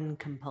one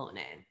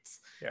component.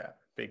 Yeah.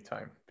 Big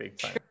time.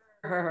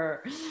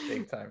 Sure.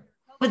 Big time.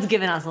 It's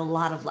given us a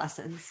lot of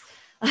lessons.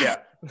 Yeah.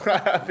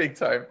 Big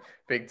time.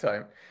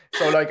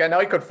 So like, and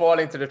I could fall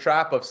into the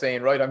trap of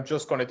saying, right, I'm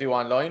just going to do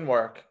online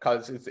work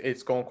because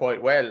it's going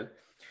quite well.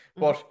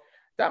 But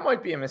that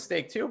might be a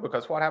mistake too,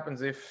 because what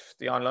happens if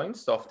the online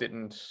stuff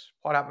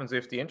what happens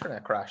if the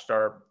internet crashed,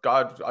 or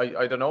God,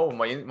 I don't know,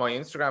 my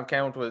Instagram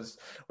account was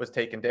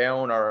taken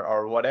down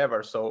or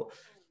whatever. So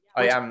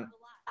it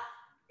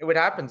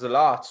happens a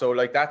lot. So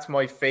like, that's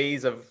my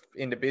phase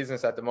in the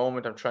business at the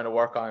moment. I'm trying to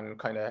work on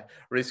kind of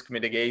risk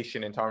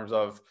mitigation in terms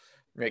of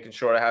making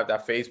sure I have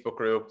that Facebook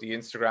group, the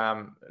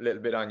Instagram, a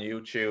little bit on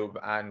YouTube,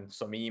 and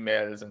some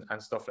emails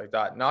and stuff like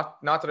that.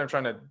 Not that I'm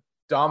trying to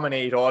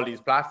dominate all these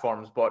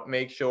platforms, but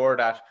make sure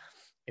that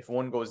if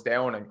one goes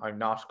down, I'm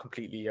not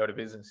completely out of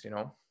business,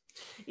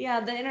 Yeah,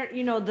 the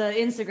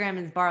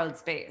Instagram is borrowed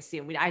space.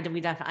 I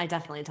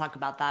definitely talk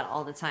about that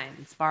all the time.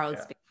 It's borrowed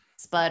space.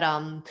 But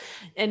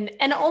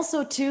and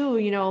also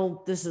too,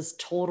 this is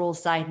total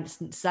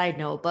side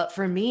note, but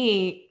for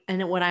me,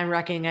 and what I'm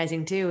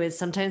recognizing too is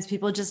sometimes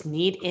people just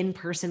need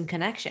in-person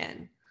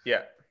connection.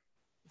 Yeah.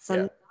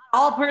 So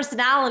all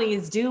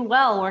personalities do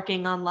well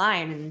working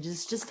online, and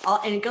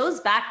and it goes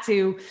back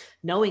to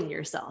knowing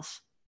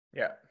yourself.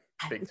 Yeah,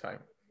 big time.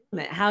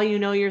 How you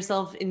know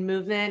yourself in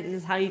movement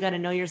is how you got to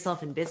know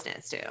yourself in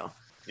business too.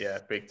 Yeah,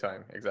 big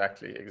time.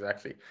 Exactly.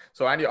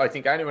 So I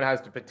think anyone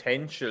has the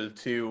potential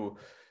to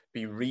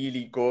be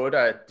really good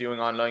at doing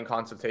online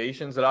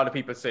consultations. A lot of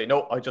people say,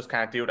 no, I just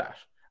can't do that.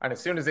 And as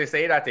soon as they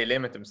say that, they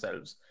limit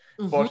themselves.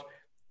 Mm-hmm.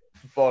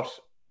 But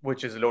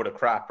which is a load of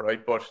crap,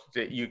 right? But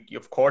you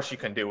of course you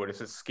can do it.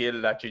 It's a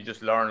skill that you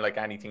just learn like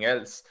anything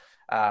else.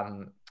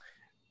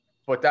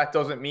 But that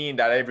doesn't mean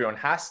that everyone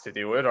has to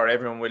do it or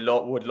everyone would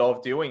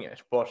love doing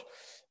it. But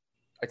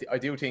I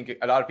do think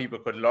a lot of people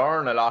could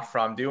learn a lot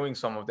from doing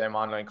some of them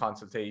online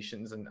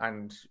consultations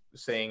and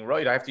saying,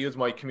 right, I have to use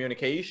my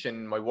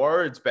communication, my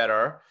words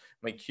better,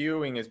 my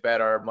cueing is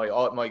better,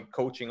 my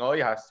coaching eye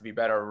has to be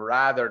better,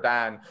 rather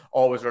than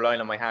always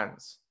relying on my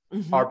hands.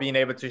 Mm-hmm. Or being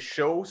able to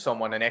show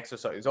someone an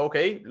exercise.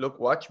 Okay, look,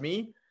 watch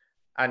me,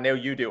 and now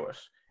you do it.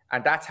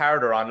 And that's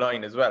harder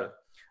online as well.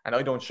 And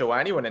I don't show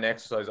anyone an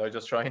exercise. I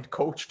just try and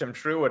coach them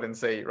through it and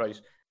say, right,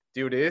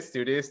 do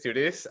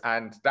this.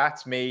 And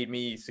that's made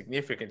me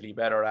significantly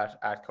better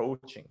at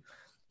coaching.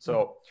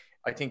 So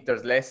I think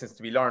there's lessons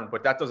to be learned,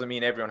 but that doesn't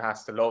mean everyone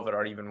has to love it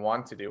or even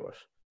want to do it.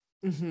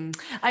 Mm-hmm.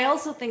 I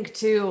also think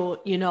too,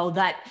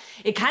 that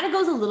it kind of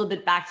goes a little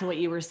bit back to what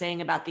you were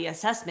saying about the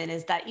assessment,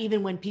 is that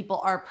even when people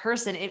are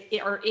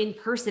in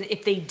person,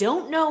 if they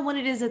don't know what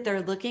it is that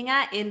they're looking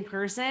at in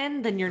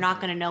person, then you're not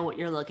going to know what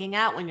you're looking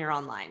at when you're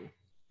online.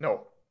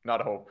 No,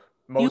 not a hope.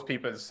 Most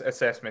people's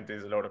assessment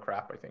is a load of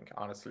crap, I think,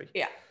 honestly.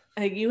 Yeah.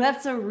 You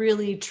have to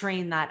really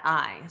train that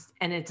eye,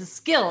 and it's a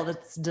skill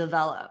that's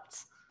developed.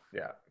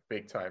 Yeah,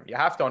 big time. You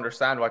have to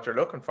understand what you're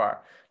looking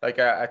for. Like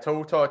a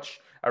toe touch,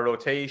 a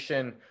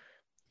rotation.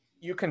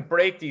 You can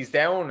break these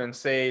down and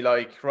say,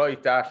 like,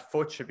 right, that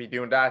foot should be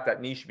doing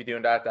that knee should be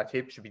doing that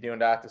hip should be doing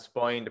that, the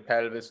spine, the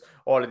pelvis,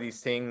 all of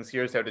these things.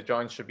 Here's how the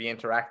joints should be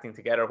interacting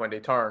together when they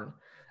turn.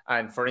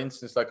 And for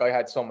instance, like I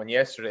had someone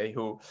yesterday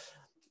who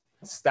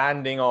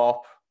standing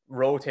up,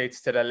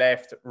 rotates to the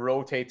left,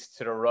 rotates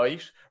to the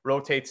right,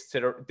 rotates to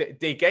the,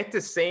 they get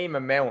the same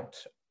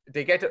amount.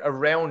 They get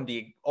around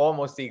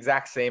almost the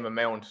exact same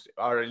amount,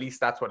 or at least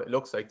that's what it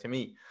looks like to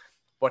me.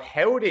 But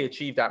how they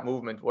achieved that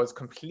movement was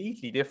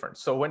completely different.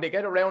 So when they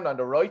get around on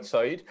the right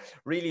side,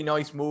 really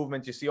nice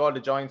movement. You see all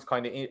the joints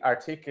kind of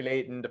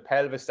articulating, the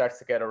pelvis starts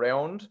to get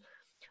around.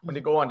 When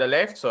they go on the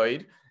left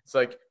side, it's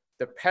like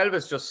the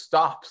pelvis just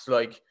stops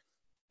like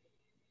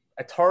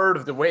a third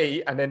of the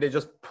way, and then they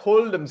just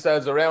pull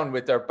themselves around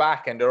with their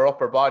back and their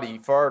upper body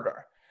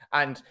further.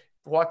 And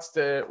what's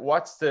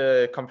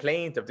the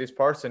complaint of this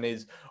person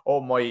is,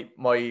 oh,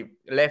 my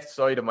left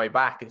side of my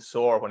back is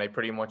sore when I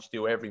pretty much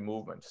do every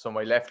movement. So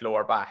my left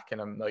lower back, and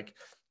I'm like,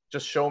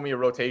 just show me a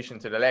rotation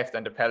to the left,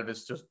 and the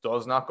pelvis just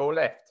does not go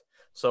left.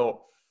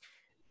 So,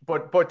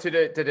 but to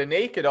the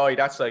naked eye,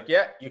 that's like,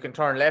 yeah, you can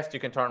turn left, you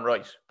can turn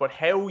right. But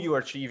how you are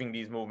achieving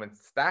these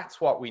movements, that's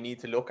what we need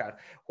to look at.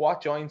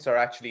 What joints are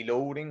actually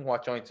loading,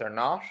 what joints are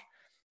not.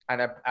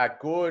 And a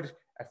good,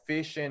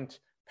 efficient,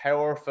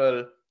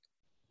 powerful,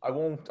 I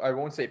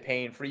won't say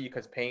pain-free,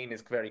 because pain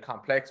is very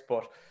complex,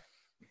 but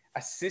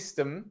a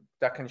system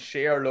that can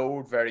share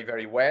load very,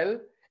 very well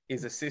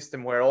is a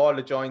system where all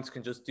the joints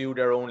can just do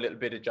their own little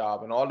bit of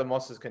job, and all the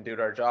muscles can do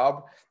their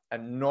job,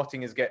 and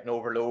nothing is getting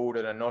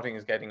overloaded and nothing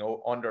is getting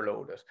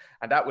underloaded.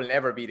 And that will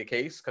never be the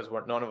case, because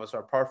none of us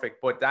are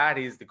perfect, but that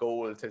is the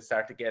goal, to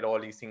start to get all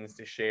these things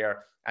to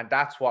share. And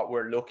that's what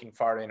we're looking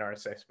for in our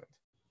assessment.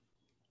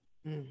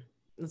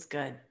 That's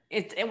good.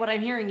 What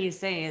I'm hearing you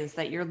say is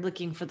that you're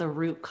looking for the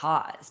root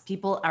cause.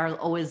 People are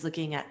always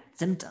looking at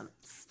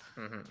symptoms.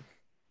 Mm-hmm.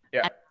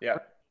 Yeah.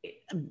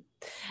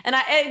 And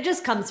it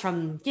just comes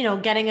from,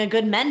 getting a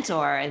good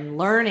mentor and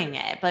learning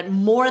it, but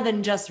more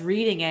than just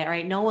reading it,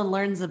 right? No one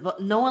learns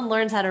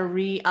how to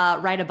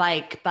ride a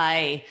bike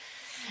by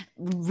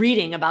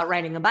reading about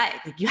riding a bike.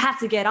 Like, you have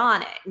to get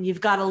on it and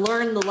you've got to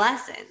learn the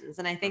lessons.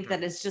 And I think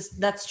that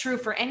that's true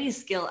for any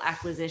skill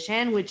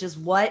acquisition, which is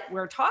what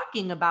we're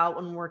talking about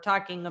when we're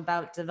talking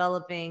about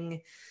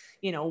developing,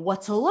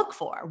 what to look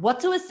for, what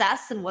to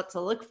assess and what to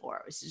look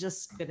for. It's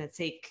just going to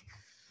take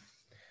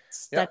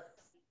steps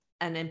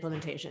and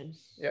implementation.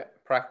 Yeah.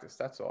 Practice.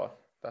 That's all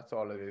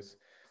it is.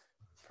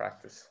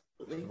 Practice.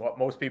 What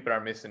most people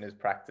are missing is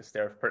practice.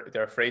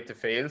 They're afraid to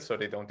fail, so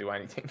they don't do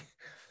anything.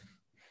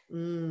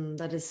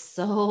 That is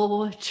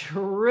so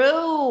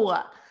true.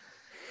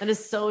 That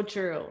is so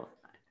true.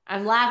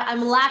 I'm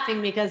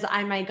laughing because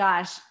my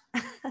gosh,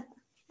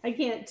 I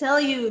can't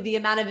tell you the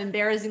amount of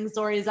embarrassing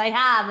stories I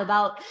have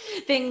about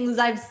things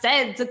I've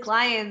said to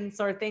clients,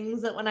 or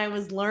things that when I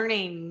was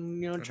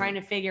learning, trying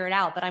to figure it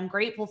out. But I'm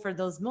grateful for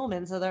those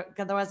moments,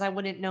 otherwise I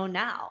wouldn't know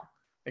now.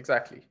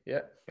 Exactly.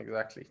 Yeah,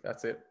 exactly.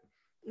 That's it.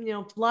 You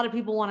know, a lot of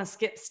people want to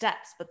skip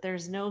steps, but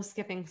there's no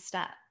skipping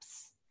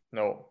steps.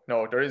 No,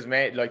 there is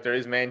there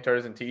is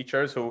mentors and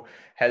teachers who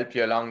help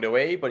you along the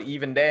way. But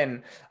even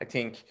then, I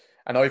think,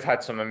 and I've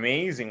had some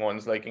amazing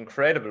ones, like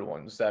incredible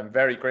ones that I'm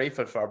very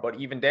grateful for. But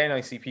even then, I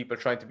see people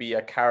trying to be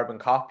a carbon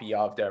copy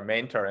of their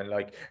mentor. And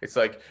like, it's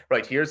like,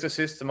 right, here's the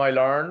system I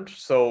learned.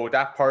 So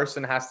that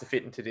person has to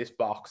fit into this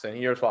box. And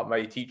here's what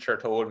my teacher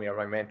told me or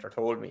my mentor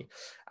told me.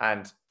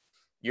 And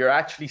you're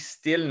actually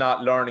still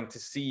not learning to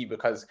see,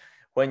 because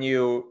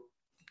to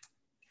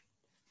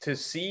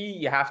see,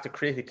 you have to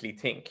critically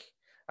think.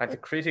 And to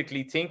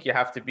critically think, you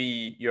have to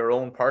be your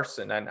own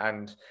person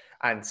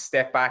and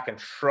step back and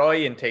try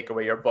and take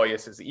away your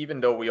biases,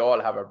 even though we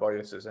all have our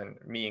biases, and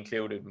me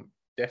included,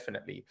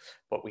 definitely.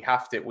 But we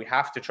have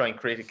to try and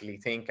critically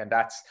think, and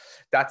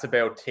that's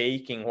about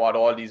taking what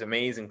all these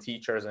amazing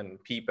teachers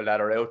and people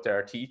that are out there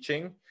are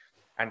teaching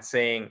and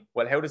saying,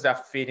 well, how does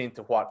that fit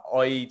into what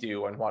I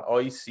do and what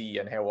I see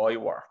and how I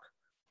work?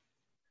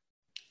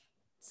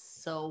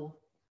 So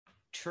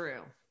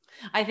true.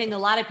 I think a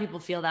lot of people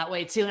feel that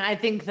way too. And I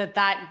think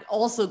that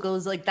also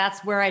goes, like,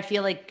 that's where I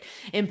feel like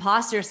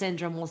imposter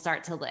syndrome will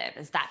start to live,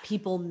 is that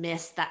people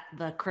miss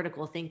the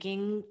critical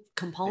thinking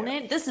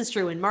component. Yeah. This is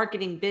true in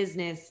marketing,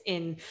 business,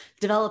 in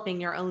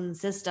developing your own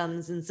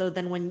systems. And so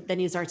then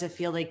you start to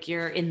feel like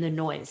you're in the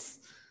noise.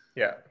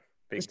 Yeah.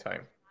 Big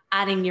time.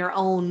 Adding your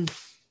own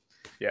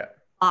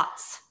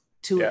thoughts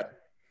to it.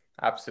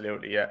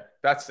 Absolutely. Yeah.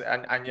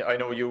 And I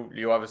know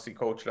you obviously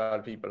coach a lot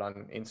of people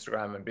on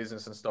Instagram and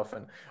business and stuff.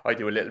 And I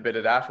do a little bit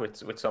of that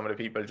with some of the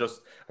people.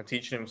 Just I'm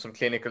teaching them some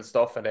clinical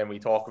stuff, and then we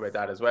talk about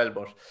that as well.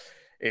 But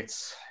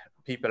it's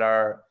people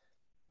are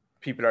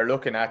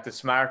looking at the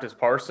smartest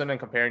person and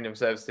comparing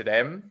themselves to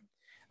them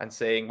and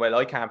saying, well,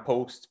 I can't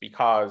post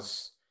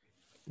because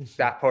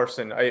that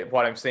person,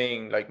 what I'm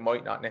saying, like,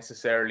 might not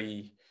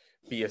necessarily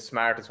be as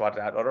smart as what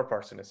that other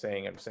person is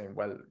saying. I'm saying,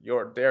 well,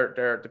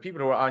 the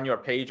people who are on your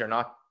page are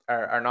not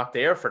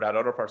there for that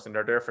other person.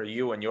 They're there for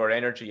you and your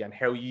energy and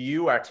how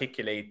you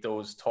articulate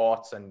those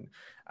thoughts and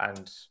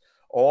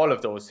all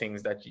of those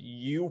things that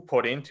you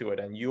put into it,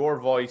 and your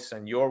voice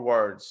and your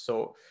words.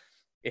 So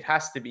it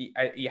has to be,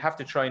 you have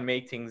to try and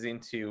make things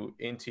into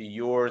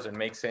yours and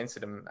make sense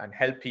of them and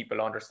help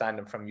people understand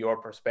them from your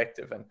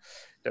perspective. And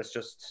there's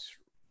just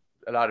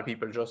a lot of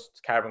people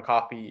just carbon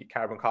copy,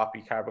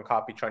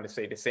 trying to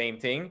say the same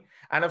thing.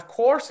 And of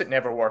course it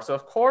never works. So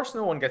of course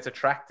no one gets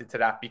attracted to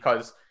that,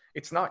 because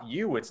it's not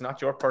you. It's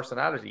not your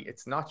personality.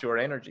 It's not your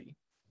energy.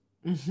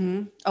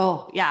 Mm-hmm.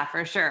 Oh yeah,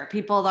 for sure.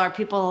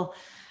 People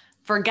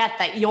forget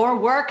that your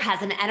work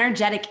has an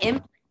energetic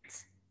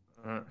impact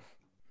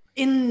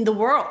in the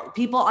world.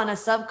 People on a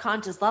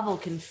subconscious level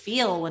can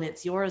feel when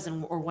it's yours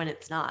or when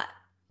it's not.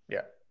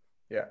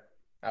 Yeah,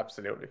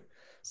 absolutely.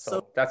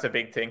 So that's a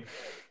big thing.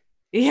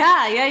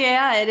 Yeah,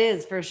 it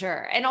is, for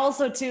sure. And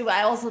also too,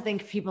 I also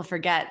think people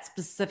forget,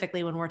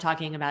 specifically when we're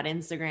talking about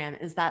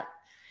Instagram, is that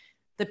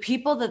the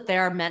people that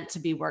they're meant to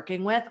be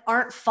working with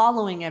aren't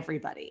following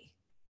everybody.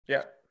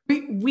 Yeah.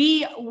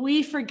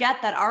 We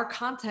forget that our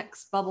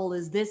context bubble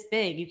is this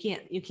big.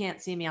 You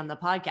can't see me on the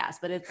podcast,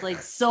 but it's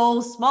like so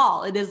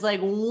small. It is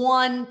like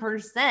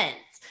 1%.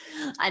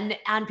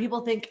 And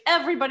people think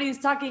everybody's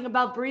talking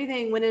about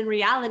breathing, when in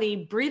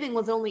reality, breathing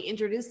was only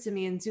introduced to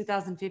me in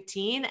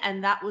 2015.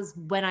 And that was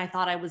when I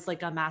thought I was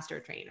like a master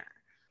trainer.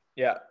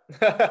 Yeah.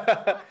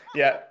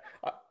 Yeah.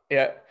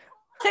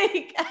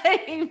 Like,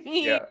 I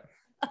mean,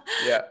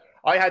 yeah.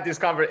 I had this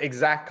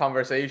exact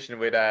conversation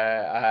with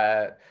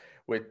a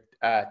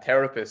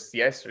therapist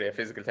yesterday, a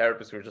physical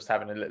therapist. We were just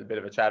having a little bit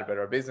of a chat about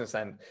our business,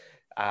 and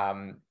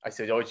I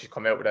said, "Oh, you should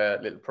come out with a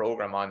little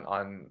program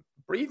on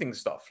breathing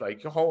stuff.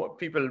 Like,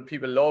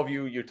 people love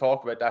you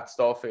talk about that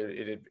stuff.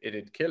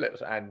 It'd kill it."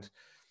 And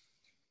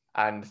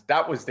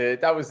that was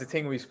the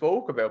thing we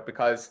spoke about,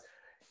 because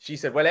she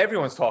said, "Well,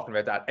 everyone's talking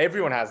about that.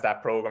 Everyone has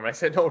that program." I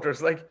said, "No,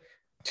 there's like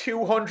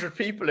 200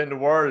 people in the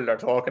world are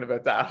talking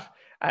about that."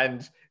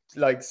 And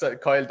like, so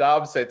Kyle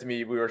Dobbs said to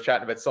me, we were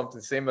chatting about something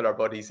similar,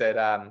 but he said,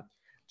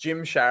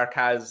 Gymshark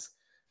has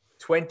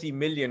 20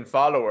 million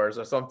followers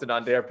or something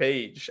on their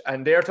page,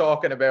 and they're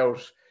talking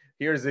about,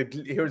 here's a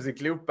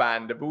glute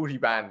band, a booty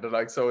band.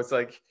 Like, so it's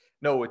like,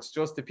 no, it's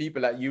just the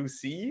people that you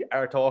see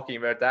are talking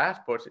about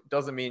that, but it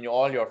doesn't mean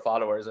all your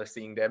followers are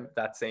seeing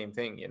that same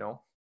thing, you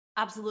know?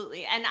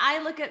 Absolutely. And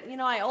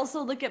I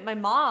also look at my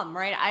mom,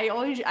 right?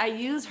 I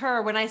use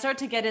her when I start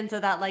to get into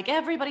that, like,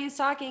 everybody's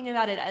talking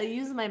about it. I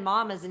use my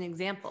mom as an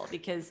example,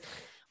 because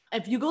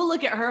if you go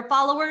look at her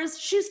followers,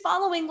 she's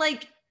following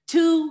like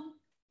 2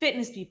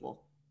 fitness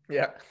people.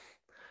 Yeah.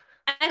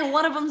 And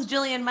one of them's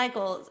Jillian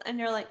Michaels. And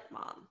you're like,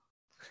 Mom.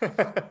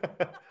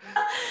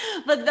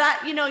 But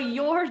that,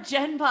 your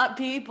GenPop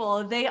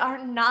people, they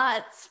are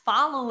not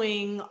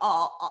following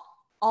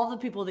all the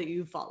people that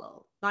you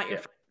follow, not your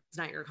friends. It's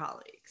not your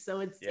colleague.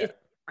 So it's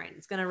different.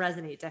 It's going to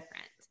resonate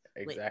different.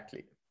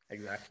 Exactly.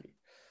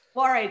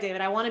 Well, all right,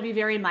 David, I want to be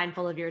very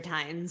mindful of your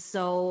time.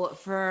 So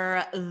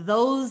for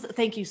those,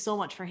 thank you so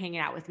much for hanging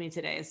out with me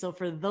today. So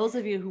for those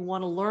of you who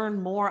want to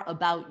learn more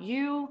about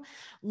you,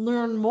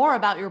 learn more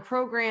about your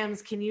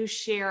programs, can you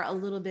share a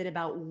little bit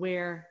about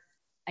where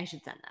I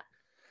should send them?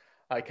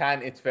 I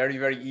can. It's very,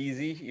 very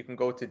easy. You can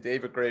go to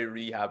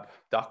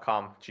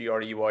davidgrayrehab.com,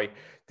 Grey.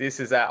 This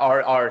is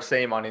our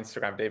same on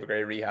Instagram, David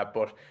Gray Rehab.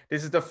 But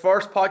this is the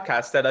first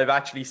podcast that I've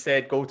actually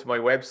said go to my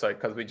website,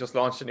 because we just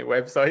launched a new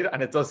website,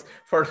 and it does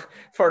for the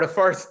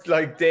first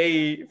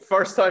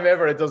first time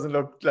ever. It doesn't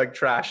look like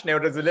trash. Now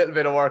there's a little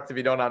bit of work to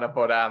be done on it,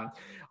 but I'm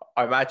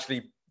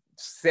actually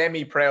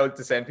semi-proud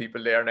to send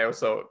people there now.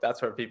 So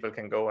that's where people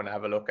can go and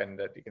have a look, and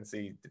that you can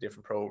see the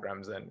different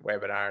programs and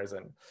webinars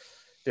and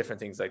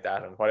different things like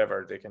that, and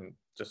whatever, they can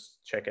just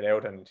check it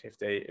out. And if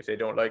they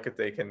don't like it,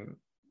 they can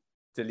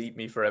delete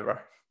me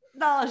forever.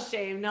 No,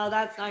 shame. No,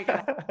 that's not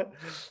good.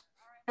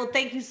 Well,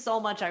 thank you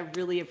so much. I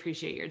really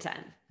appreciate your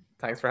time.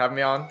 Thanks for having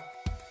me on.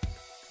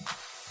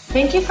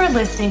 Thank you for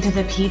listening to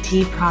the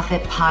PT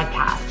Profit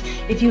Podcast.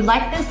 If you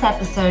like this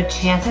episode,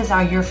 chances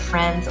are your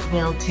friends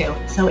will too.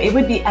 So it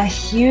would be a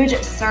huge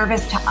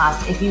service to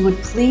us if you would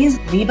please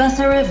leave us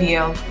a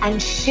review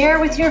and share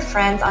with your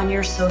friends on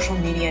your social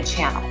media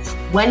channels.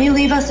 When you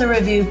leave us a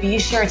review, be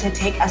sure to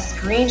take a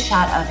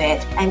screenshot of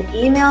it and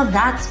email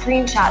that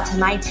screenshot to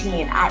my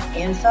team at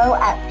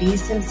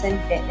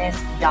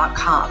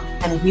info@bsimpsonfitness.com.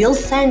 And we'll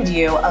send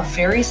you a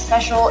very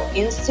special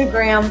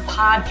Instagram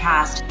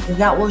podcast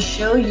that will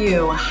show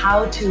you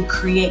how to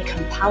create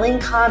compelling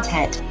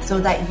content so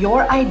that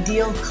your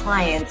ideal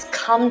clients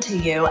come to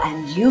you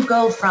and you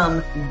go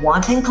from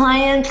wanting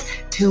clients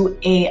to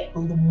a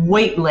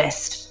wait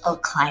list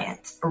of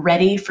clients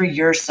ready for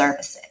your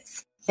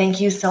services. Thank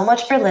you so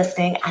much for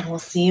listening, and we'll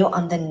see you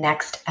on the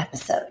next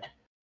episode.